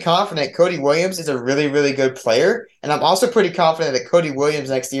I'm pretty confident Cody Williams is a really, really good player. And I'm also pretty confident that Cody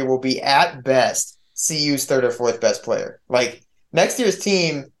Williams next year will be at best CU's third or fourth best player. Like next year's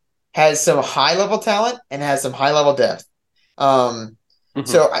team has some high level talent and has some high level depth.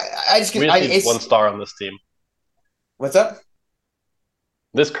 So I just need one star on this team. What's up?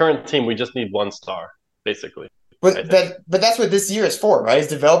 This current team, we just need one star, basically. But that's what this year is for, right? Is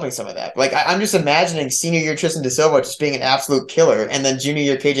developing some of that. Like I'm just imagining senior year Tristan DeSilva just being an absolute killer, and then junior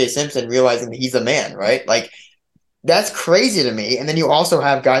year KJ Simpson realizing that he's a man, right? Like that's crazy to me. And then you also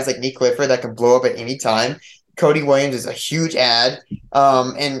have guys like Nick Clifford that can blow up at any time. Cody Williams is a huge ad,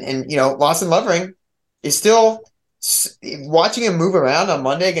 and you know Lawson Lovering is still watching him move around on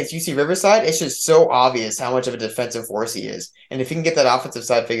Monday against UC Riverside. It's just so obvious how much of a defensive force he is, and if he can get that offensive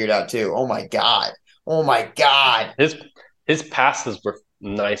side figured out too, oh my god. His passes were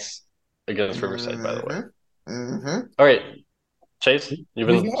nice against Riverside, by the way. All right, Chase, you've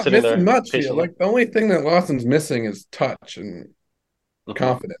been sitting there. Much, like the only thing that Lawson's missing is touch and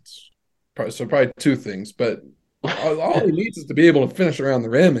confidence. So probably two things, but all he needs is to be able to finish around the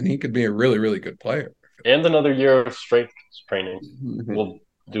rim, and he could be a really, really good player. And another year of strength training will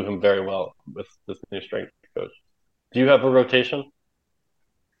do him very well with this new strength coach. Do you have a rotation?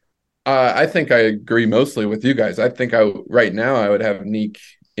 I think I agree mostly with you guys. I think right now I would have Nick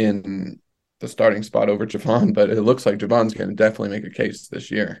in the starting spot over Javon, but it looks like Javon's going to definitely make a case this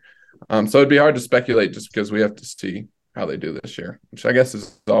year. So it'd be hard to speculate just because we have to see how they do this year, which I guess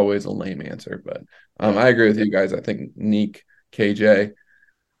is always a lame answer. But I agree with you guys. I think Nick, KJ,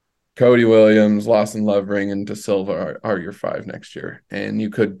 Cody Williams, Lawson Lovering, and DeSilva are your five next year. And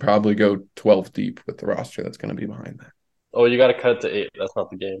you could probably go 12 deep with the roster that's going to be behind that. Oh, you got to cut it to 8. That's not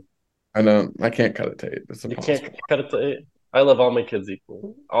the game. I can't cut it to 8. It's impossible. You can't cut it to 8? I love all my kids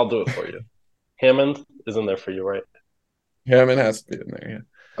equally. I'll do it for you. Hammond is in there for you, right? Hammond has to be in there,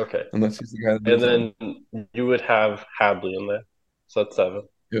 yeah. Okay. Unless he's the guy that and then you would have Hadley in there. So that's 7.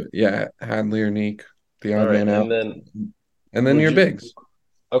 Yeah, Hadley or Nick, the odd man out. And then your bigs.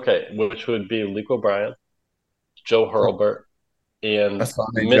 Okay, which would be Luke O'Brien, Joe Hurlbert, and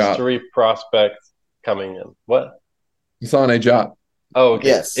mystery prospect coming in. What? Asane Diop. Oh, okay.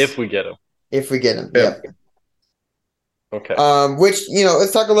 Yes. If we get him. Yeah. Okay. Which,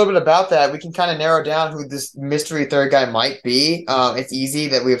 let's talk a little bit about that. We can kind of narrow down who this mystery third guy might be. It's easy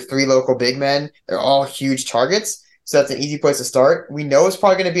that we have 3 local big men. They're all huge targets. So that's an easy place to start. We know it's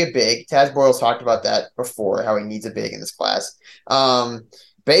probably going to be a big. Taz Boyle's talked about that before, how he needs a big in this class.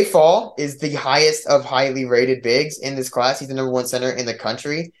 Bay Fall is the highest of highly rated bigs in this class. He's the number 1 center in the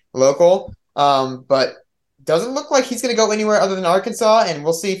country, local. But doesn't look like he's going to go anywhere other than Arkansas, and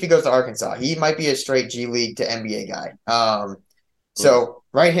we'll see if he goes to Arkansas. He might be a straight G League to NBA guy. So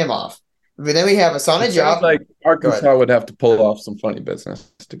write him off. But then we have Asana It sounds Diop. like Arkansas would have to pull off some funny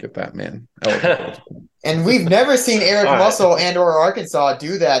business to get that man eligible. And we've never seen Eric All right. Muscle and or Arkansas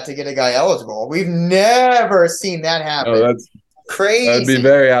do that to get a guy eligible. We've never seen that happen. That'd Crazy. be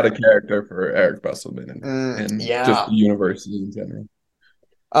very out of character for Eric Busselman and yeah. just the university in general.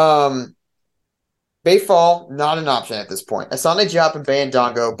 Bayfall, not an option at this point. Asana Diop and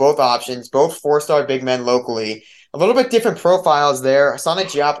Bayandongo, both options, both four-star big men locally. A little bit different profiles there. Asana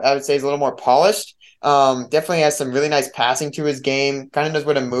Diop, I would say, is a little more polished. Definitely has some really nice passing to his game. Kind of knows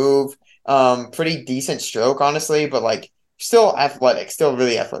where to move. Pretty decent stroke, honestly, but like still athletic, still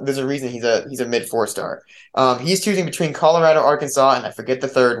really athletic. There's a reason he's a mid 4-star. He's choosing between Colorado, Arkansas, and I forget the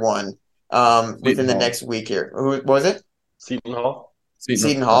third one. Within the next week here. Who what was it? Seton Hall.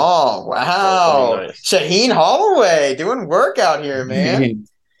 Seton Hall. Wow. Nice. Shaheen Holloway doing work out here, man.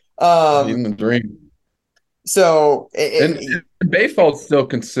 In the dream. So And Bayfall's still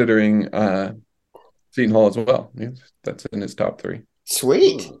considering Seton Hall as well. That's in his top 3.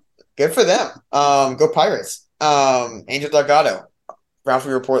 sweet. Good for them. Go Pirates. Angel Delgado, Ralphie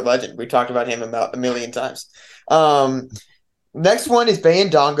Report legend. We talked about him about a million times. Next one is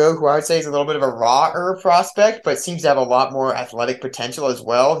Bayandongo, who I would say is a little bit of a rawer prospect, but seems to have a lot more athletic potential as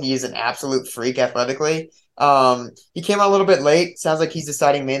well. He is an absolute freak athletically. He came out a little bit late. Sounds like he's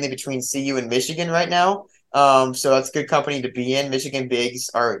deciding mainly between CU and Michigan right now. So that's good company to be in. Michigan bigs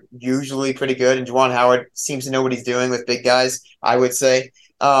are usually pretty good, and Juwan Howard seems to know what he's doing with big guys, I would say.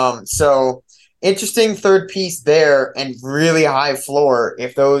 So interesting third piece there, and really high floor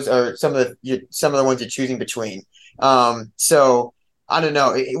if those are some of the ones you're choosing between. So I don't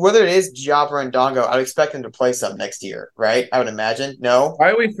know whether it is Diop or Ndongo. I'd expect them to play some next year, right? I would imagine. No.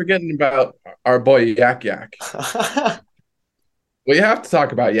 Why are we forgetting about our boy Yak Yak? We have to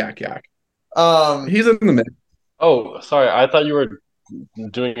talk about Yak Yak. He's in the mix. Oh, sorry. I thought you were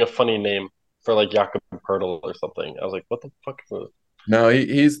doing a funny name for like Jakob Pertl or something. I was like, what the fuck is this? No,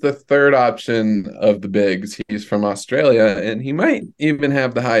 he's the third option of the bigs. He's from Australia, and he might even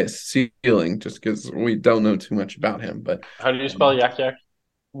have the highest ceiling just because we don't know too much about him. But How do you spell Yak Yak?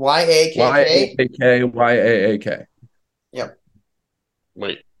 YAKK. Yaak. Yep.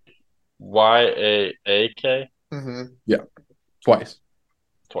 Wait. YAAK? Mm-hmm. Yeah, twice.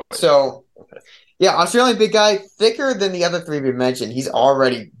 So, yeah, Australian big guy, thicker than the other 3 we mentioned. He's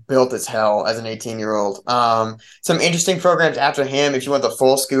already built as hell as an 18-year-old. Some interesting programs after him. If you want the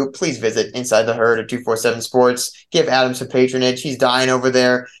full scoop, please visit Inside the Herd or 247 Sports. Give Adam some patronage. He's dying over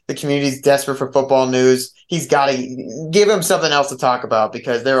there. The community's desperate for football news. He's got to give him something else to talk about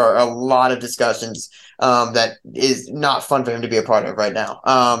because there are a lot of discussions that is not fun for him to be a part of right now.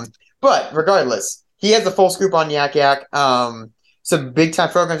 But regardless, he has the full scoop on Yak Yak. Some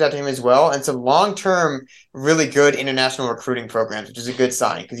big-time programs after him as well, and some long-term, really good international recruiting programs, which is a good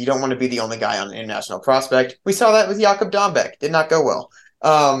sign because you don't want to be the only guy on an international prospect. We saw that with Jakob Dombeck. Did not go well.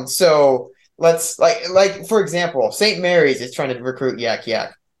 So let's, like for example, St. Mary's is trying to recruit Yak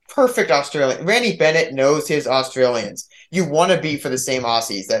Yak. Perfect Australian. Randy Bennett knows his Australians. You want to be for the same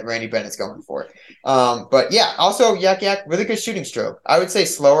Aussies that Randy Bennett's going for. But yeah, also Yak Yak, really good shooting stroke. I would say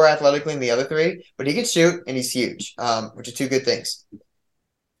slower athletically than the other 3, but he can shoot and he's huge, which are 2 good things.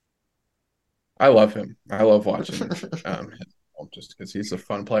 I love him. I love watching him just because he's a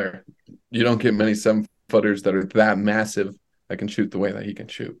fun player. You don't get many 7-footers that are that massive that can shoot the way that he can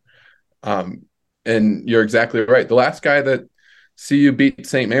shoot. And you're exactly right. The last guy that CU beat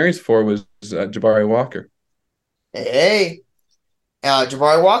St. Mary's for was Jabari Walker. Hey,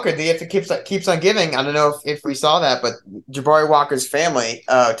 Jabari Walker, the if it keeps on giving. I don't know if we saw that, but Jabari Walker's family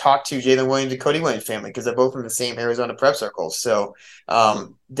talked to Jalen Williams and Cody Williams' family because they're both in the same Arizona prep circles. So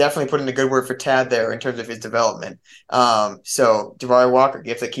definitely put in a good word for Tad there in terms of his development. So Jabari Walker,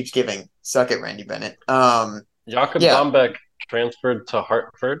 gift that keeps giving. Suck it, Randy Bennett. Jakob Dombeck transferred to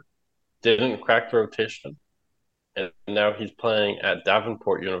Hartford, didn't crack the rotation, and now he's playing at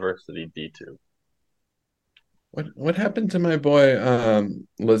Davenport University D2. What happened to my boy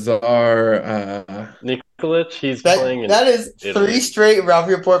Lazar Nikolic? He's playing in that is Italy. 3 straight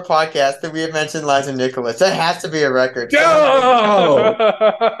Ralphie Report podcasts that we have mentioned Liza Nikolic. That has to be a record. Go!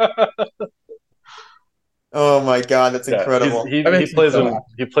 Oh my god, that's incredible. He plays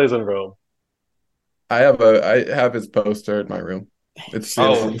in Rome. I have his poster in my room. It's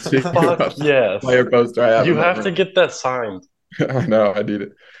fuck yes. Player poster. I have. You have to get that signed. I know. I need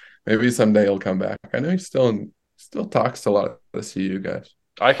it. Maybe someday he'll come back. I know he still talks to a lot of the CU guys.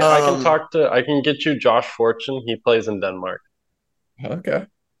 I can get you Josh Fortune. He plays in Denmark. Okay.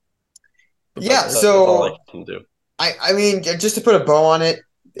 But Yeah, that's all I can do. I mean, just to put a bow on it,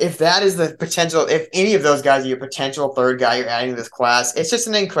 if that is the potential, if any of those guys are your potential third guy you're adding to this class, it's just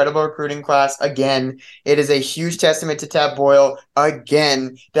an incredible recruiting class. Again, it is a huge testament to Tad Boyle.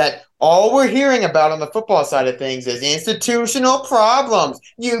 Again, that all we're hearing about on the football side of things is institutional problems.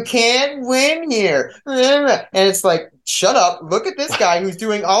 You can't win here. And it's like, shut up. Look at this guy who's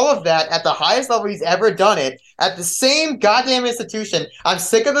doing all of that at the highest level he's ever done it at the same goddamn institution. I'm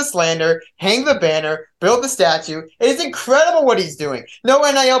sick of the slander. Hang the banner. Build the statue. It is incredible what he's doing. No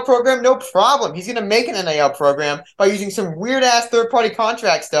NIL program, no problem. He's going to make an NIL program by using some weird-ass third-party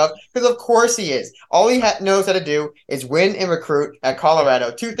contract stuff because of course he is. All he knows how to do is win and recruit at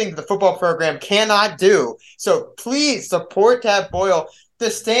Colorado. Two things the football program cannot do. So please support Tad Boyle.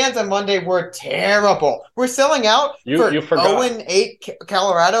 The stands on Monday were terrible. We're selling out for 0-8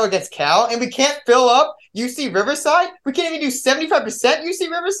 Colorado against Cal, and we can't fill up UC Riverside. We can't even do 75% UC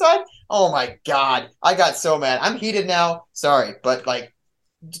Riverside. Oh my God, I got so mad. I'm heated now. Sorry, but like,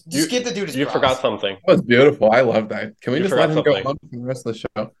 just give the dude his props. Forgot something. That was beautiful. I love that. Can we just let him go on for the rest of the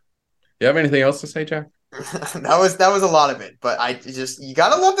show? You have anything else to say, Jack? that was a lot of it, but you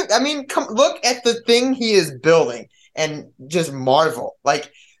gotta love it. I mean, come look at the thing he is building and just marvel. Like,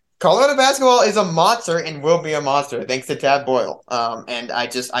 Colorado basketball is a monster and will be a monster thanks to Tad Boyle. And I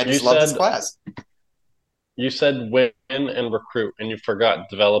just love this class. You said win and recruit, and you forgot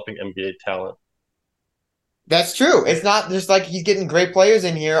developing NBA talent. That's true. It's not just like he's getting great players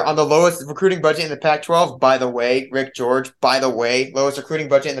in here on the lowest recruiting budget in the Pac-12, by the way. Rick George, by the way, lowest recruiting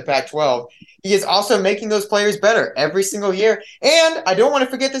budget in the Pac-12. He is also making those players better every single year. And I don't want to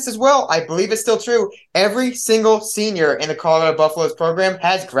forget this as well. I believe it's still true. Every single senior in the Colorado Buffaloes program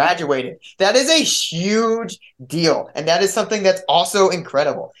has graduated. That is a huge deal. And that is something that's also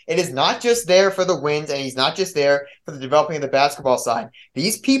incredible. It is not just there for the wins, and he's not just there for the developing of the basketball side.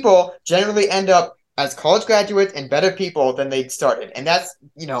 These people generally end up as college graduates and better people than they started. And that's,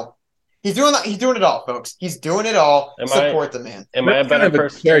 he's doing it all, folks. He's doing it all. Support the man. Am I a better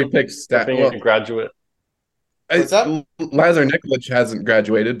person? Cherry pick stat. Being a graduate. What's up? Lazar Nikolic hasn't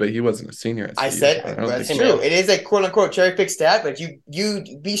graduated, but he wasn't a senior at CU. I said that's true. It is a quote unquote cherry pick stat, but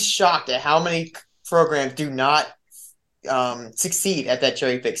you'd be shocked at how many programs do not succeed at that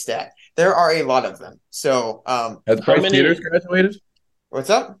cherry pick stat. There are a lot of them. So has Bryce Peters graduated? What's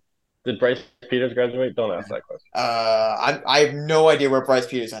up? Did Bryce Peters graduate? Don't ask that question. I have no idea where Bryce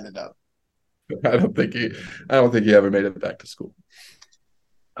Peters ended up. I don't think he ever made it back to school.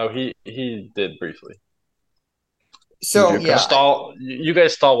 Oh, he did briefly. So yeah, you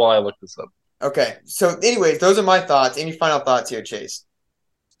guys stall while I look this up. Okay. So, anyways, those are my thoughts. Any final thoughts here, Chase?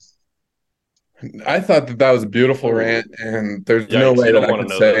 I thought that was a beautiful rant, and there's no way that I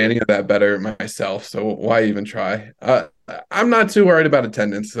could say any of that better myself. So why even try? I'm not too worried about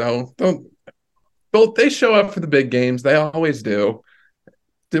attendance, though. They show up for the big games. They always do.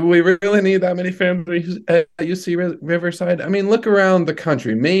 Do we really need that many fans at UC Riverside? I mean, look around the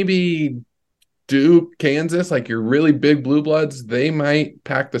country. Maybe Duke, Kansas, like your really big blue bloods, they might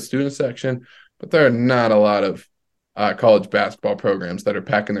pack the student section, but there are not a lot of college basketball programs that are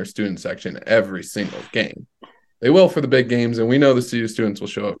packing their student section every single game. They will for the big games, and we know the CU students will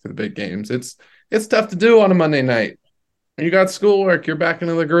show up for the big games. It's tough to do on a Monday night. You got schoolwork. You're back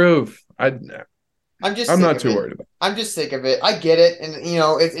into the groove. I'm not too worried about it. I'm just sick of it. I get it. And,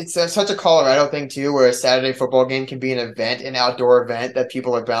 it's such a Colorado thing, too, where a Saturday football game can be an outdoor event that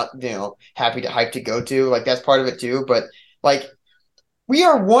people are hyped to go to. Like, that's part of it, too. But, like, we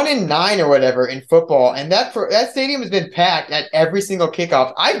are 1-9 or whatever in football, and that stadium has been packed at every single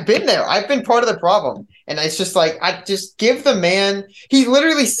kickoff. I've been there. I've been part of the problem. And it's just like, I just give the man – he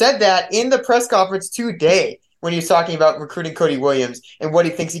literally said that in the press conference today, when he was talking about recruiting Cody Williams and what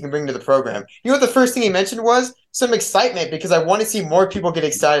he thinks he can bring to the program. You know what the first thing he mentioned was? Some excitement, because I want to see more people get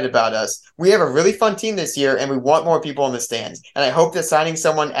excited about us. We have a really fun team this year, and we want more people in the stands. And I hope that signing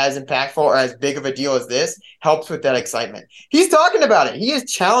someone as impactful or as big of a deal as this helps with that excitement. He's talking about it. He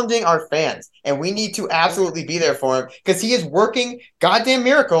is challenging our fans, and we need to absolutely be there for him because he is working goddamn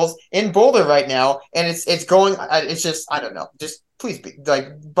miracles in Boulder right now, and it's going – it's just – I don't know. Just please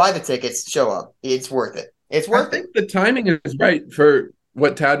buy the tickets, show up. It's worth it. It's worth it. I think the timing is right for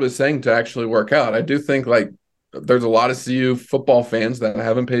what Tad was saying to actually work out. I do think there's a lot of CU football fans that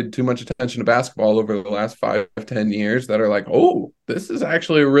haven't paid too much attention to basketball over the last 5-10 years that are like, oh, this is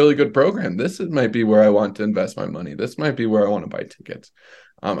actually a really good program. This might be where I want to invest my money. This might be where I want to buy tickets.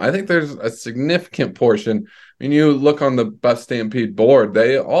 I think there's a significant portion. When you look on the Bus Stampede board,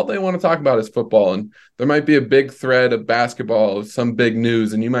 all they want to talk about is football, and there might be a big thread of basketball, some big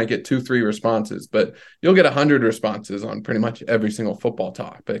news, and you might get 2-3 responses, but you'll get 100 responses on pretty much every single football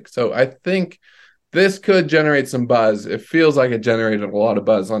topic. So I think this could generate some buzz. It feels like it generated a lot of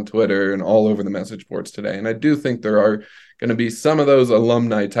buzz on Twitter and all over the message boards today. And I do think there are going to be some of those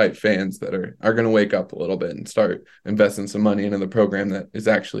alumni type fans that are going to wake up a little bit and start investing some money into the program that is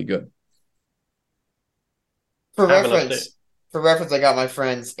actually good. For reference, I got my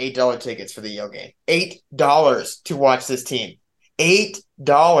friends $8 tickets for the Yale game. $8 to watch this team.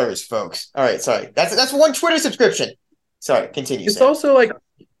 $8, folks. All right, sorry. That's one Twitter subscription. Sorry, continue. It's Sam. also like,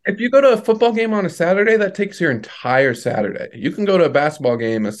 if you go to a football game on a Saturday, that takes your entire Saturday. You can go to a basketball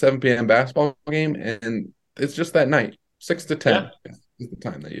game, a 7 p.m. basketball game, and it's just that night, 6 to 10 is the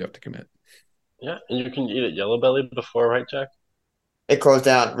time that you have to commit. Yeah, and you can eat at Yellow Belly before, right, Jack? It closed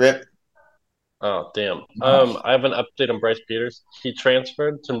down. Rip. Oh, damn. I have an update on Bryce Peters. He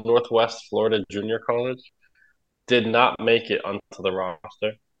transferred to Northwest Florida Junior College. Did not make it onto the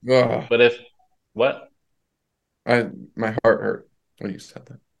roster. Ugh. But what? My heart hurt when you said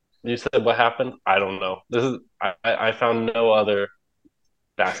that. You said what happened? I don't know. I found no other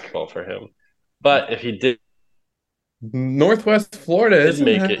basketball for him. But if he did Northwest Florida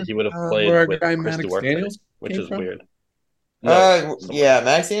make it, he would have played where with guy Chris Maddox Duarte, Daniels which is from? weird. Yeah,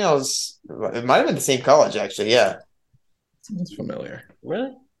 Max Daniels. It might have been the same college, actually. Yeah. Sounds familiar.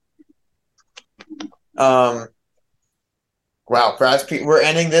 Really? Wow, Bryce Peters. We're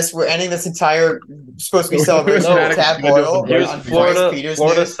ending this entire supposed to be celebration No, with Tad Boyle. He was on Florida Bryce Peters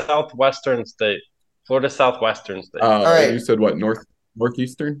Florida news. Southwestern State. Florida Southwestern State. All right. You said what?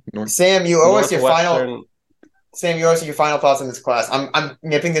 Northeastern? Sam, you owe us your final. Northwestern. Sam, you owe us your final thoughts on this class. I'm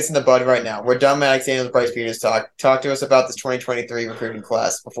nipping this in the bud right now. We're done with Maddox Daniels, Bryce Peters talk. Talk to us about this 2023 recruiting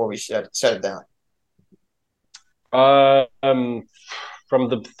class before we shut it down. From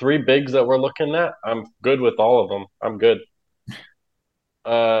the 3 bigs that we're looking at, I'm good with all of them. I'm good.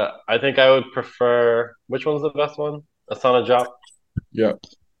 I think I would prefer. Which one's the best one? Asana Diop. Yeah.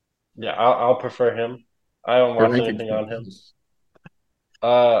 Yeah, I'll prefer him. I don't watch anything on him.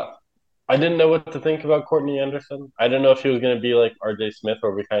 I didn't know what to think about Courtney Anderson. I didn't know if he was going to be like RJ Smith,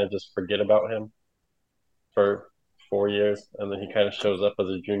 or we kind of just forget about him for 4 years, and then he kind of shows up as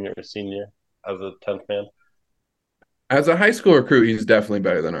a junior or senior as a 10th man. As a high school recruit, he's definitely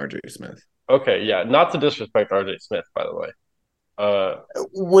better than RJ Smith. Okay, yeah, not to disrespect RJ Smith, by the way.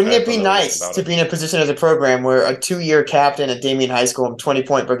 Wouldn't it be nice to be in a position as a program where a 2-year captain at Damien High School and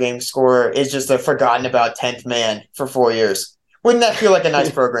 20-point per game scorer is just a forgotten about 10th man for 4 years? Wouldn't that feel like a nice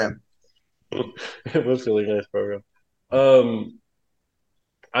program? It was a really nice program.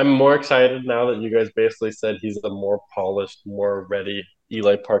 I'm more excited now that you guys basically said he's a more polished, more ready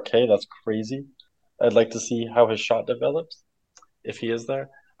Eli Parquet. That's crazy. I'd like to see how his shot develops if he is there.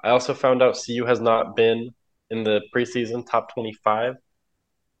 I also found out CU has not been in the preseason top 25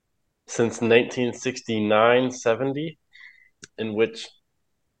 since 1969-70, in which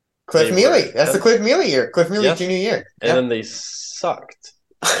Cliff Mealy. That's the Cliff Mealy year. Cliff Mealy's junior year. And then they sucked.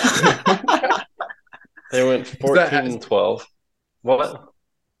 They went 14-12. What?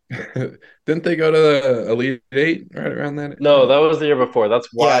 Didn't they go to the Elite Eight right around that? No, that was the year before. That's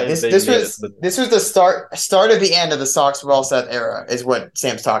why this was the start of the end of the Sox Wellseth era is what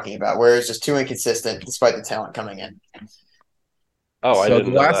Sam's talking about, where it's just too inconsistent despite the talent coming in. Oh, I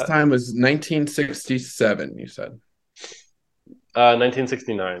didn't know that. The last time was 1967, you said.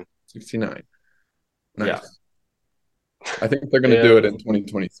 1969. 69. Nice. Yeah. I think they're going to do it in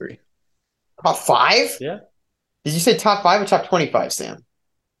 2023. Top 5? Yeah. Did you say top 5 or top 25, Sam?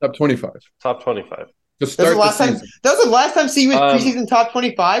 Top 25. Top 25. That was the last time CU was preseason top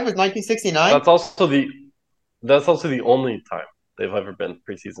 25 was 1969. That's also the only time they've ever been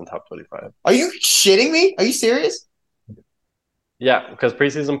preseason top 25. Are you shitting me? Are you serious? Yeah, because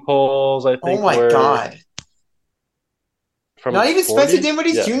preseason polls, I think. Oh my god! Not even 40s? Spencer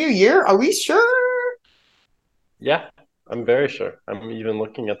Dinwiddie's junior year. Are we sure? Yeah, I'm very sure. I'm even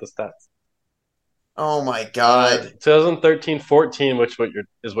looking at the stats. Oh my god! 2013-14, which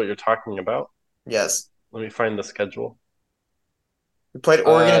is what you're talking about. Yes. Let me find the schedule. We played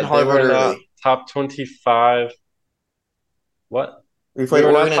Oregon and Harvard early. Top 25. What? We played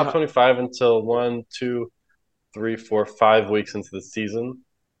Oregon Oregon top 25 until 1, 2, 3, 4, 5 weeks into the season.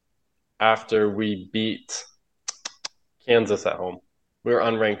 After we beat Kansas at home, we were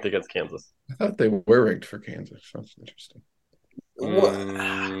unranked against Kansas. I thought they were ranked for Kansas. That's interesting.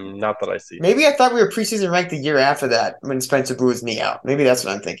 Not that I see. Maybe I thought we were preseason ranked the year after that when Spencer blew his knee out. Maybe that's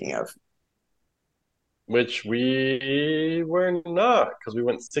what I'm thinking of. which we were not because we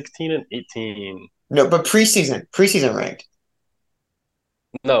went 16-18. No, but preseason ranked.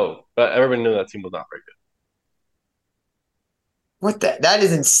 No, but everybody knew that team was not very good. What that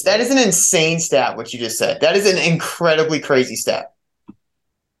is an insane stat. What you just said. That is an incredibly crazy stat.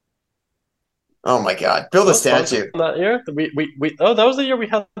 Oh my God! Build a statue. That year, that was the year we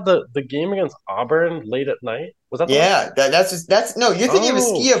had the game against Auburn late at night. Was that? Yeah, that's no. You're thinking of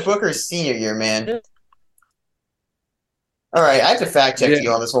Askia Booker's senior year, man. All right, I have to fact check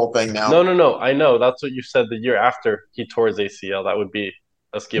you on this whole thing now. No. I know that's what you said the year after he tore his ACL. That would be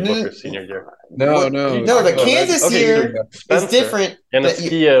Askia Booker's senior year. No. The Kansas year is different. And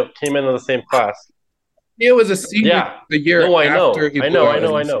Askia came into the same class. It was a senior the year after he I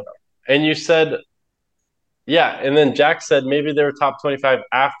know. And you said, yeah, and then Jack said maybe they were top 25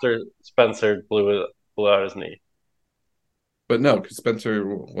 after Spencer blew out his knee. But no, because Spencer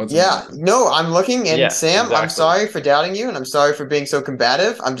wasn't. Yeah, no, I'm looking, and Sam, exactly. I'm sorry for doubting you, and I'm sorry for being so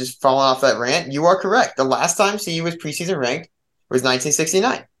combative. I'm just falling off that rant. You are correct. The last time CU was preseason ranked was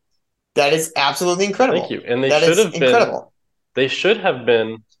 1969. That is absolutely incredible. Thank you. And they should have been incredible. They should have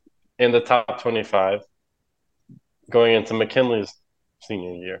been in the top 25 going into McKinley's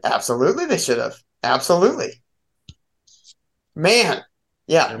senior year. Absolutely, they should have. Absolutely. Man.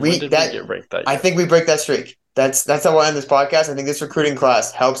 Yeah, we get ranked that year? I think we break that streak. That's how we'll end this podcast. I think this recruiting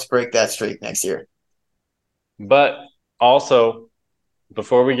class helps break that streak next year. But also,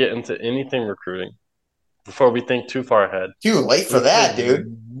 before we get into anything recruiting, before we think too far ahead. Too late for that, dude.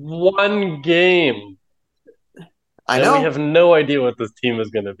 One game. I know. We have no idea what this team is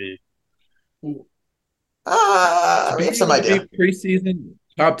going to be. We have some idea. Preseason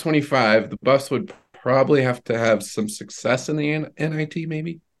top 25, the Buffs would probably have to have some success in the NIT,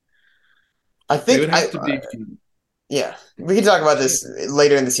 maybe. I think yeah, we can talk about this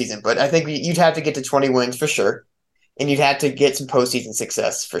later in the season, but I think you'd have to get to 20 wins for sure, and you'd have to get some postseason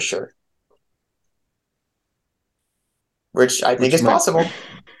success for sure, which I think is possible.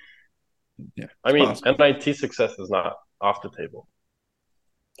 Yeah, I mean, possible. NIT success is not off the table.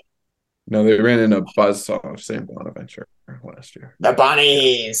 No, they ran in a buzzsaw of St. Bonaventure last year. The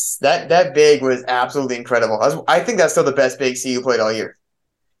Bunnies! That big was absolutely incredible. I think that's still the best big CU played all year.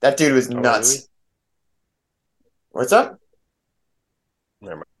 That dude was nuts. Really? What's up?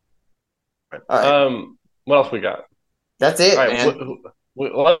 Never mind. All right. What else we got? That's it, all right,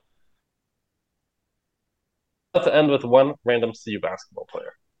 man. Let's end with one random CU basketball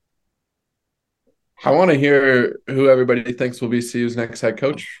player. I want to hear who everybody thinks will be CU's next head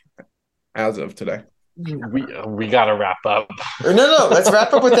coach as of today. We got to wrap up. No. Let's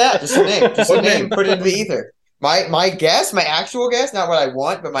wrap up with that. Just a name. Just a name. Put it into the ether. My guess, my actual guess, not what I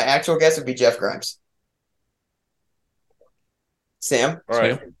want, but my actual guess would be Jeff Grimes. Sam? All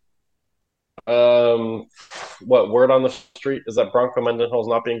right. What word on the street is that Bronco Mendenhall's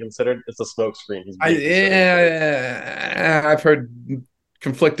not being considered? It's a smokescreen. I've heard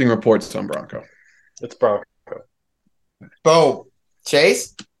conflicting reports on Bronco. It's Bronco. Boom.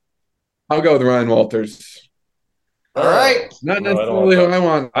 Chase? I'll go with Ryan Walters. All right. Not necessarily who I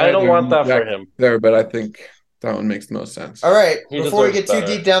want. I don't want that for him. There, but I think that one makes the most sense. All right. Before we get too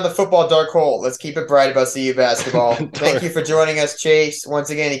deep down the football dark hole, let's keep it bright about CU basketball. Thank you for joining us, Chase. Once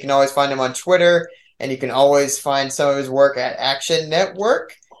again, you can always find him on Twitter, and you can always find some of his work at Action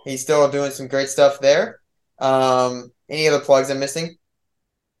Network. He's still doing some great stuff there. Any other plugs I'm missing?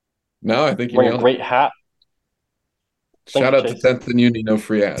 No, I think you wearing a great hat. Shout out to 10th and Uni, no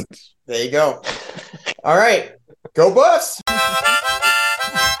free ads. There you go. All right. Go Buffs!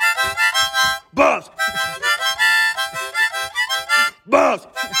 Buffs! Buffs!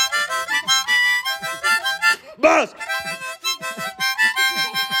 Buffs!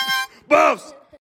 Buffs!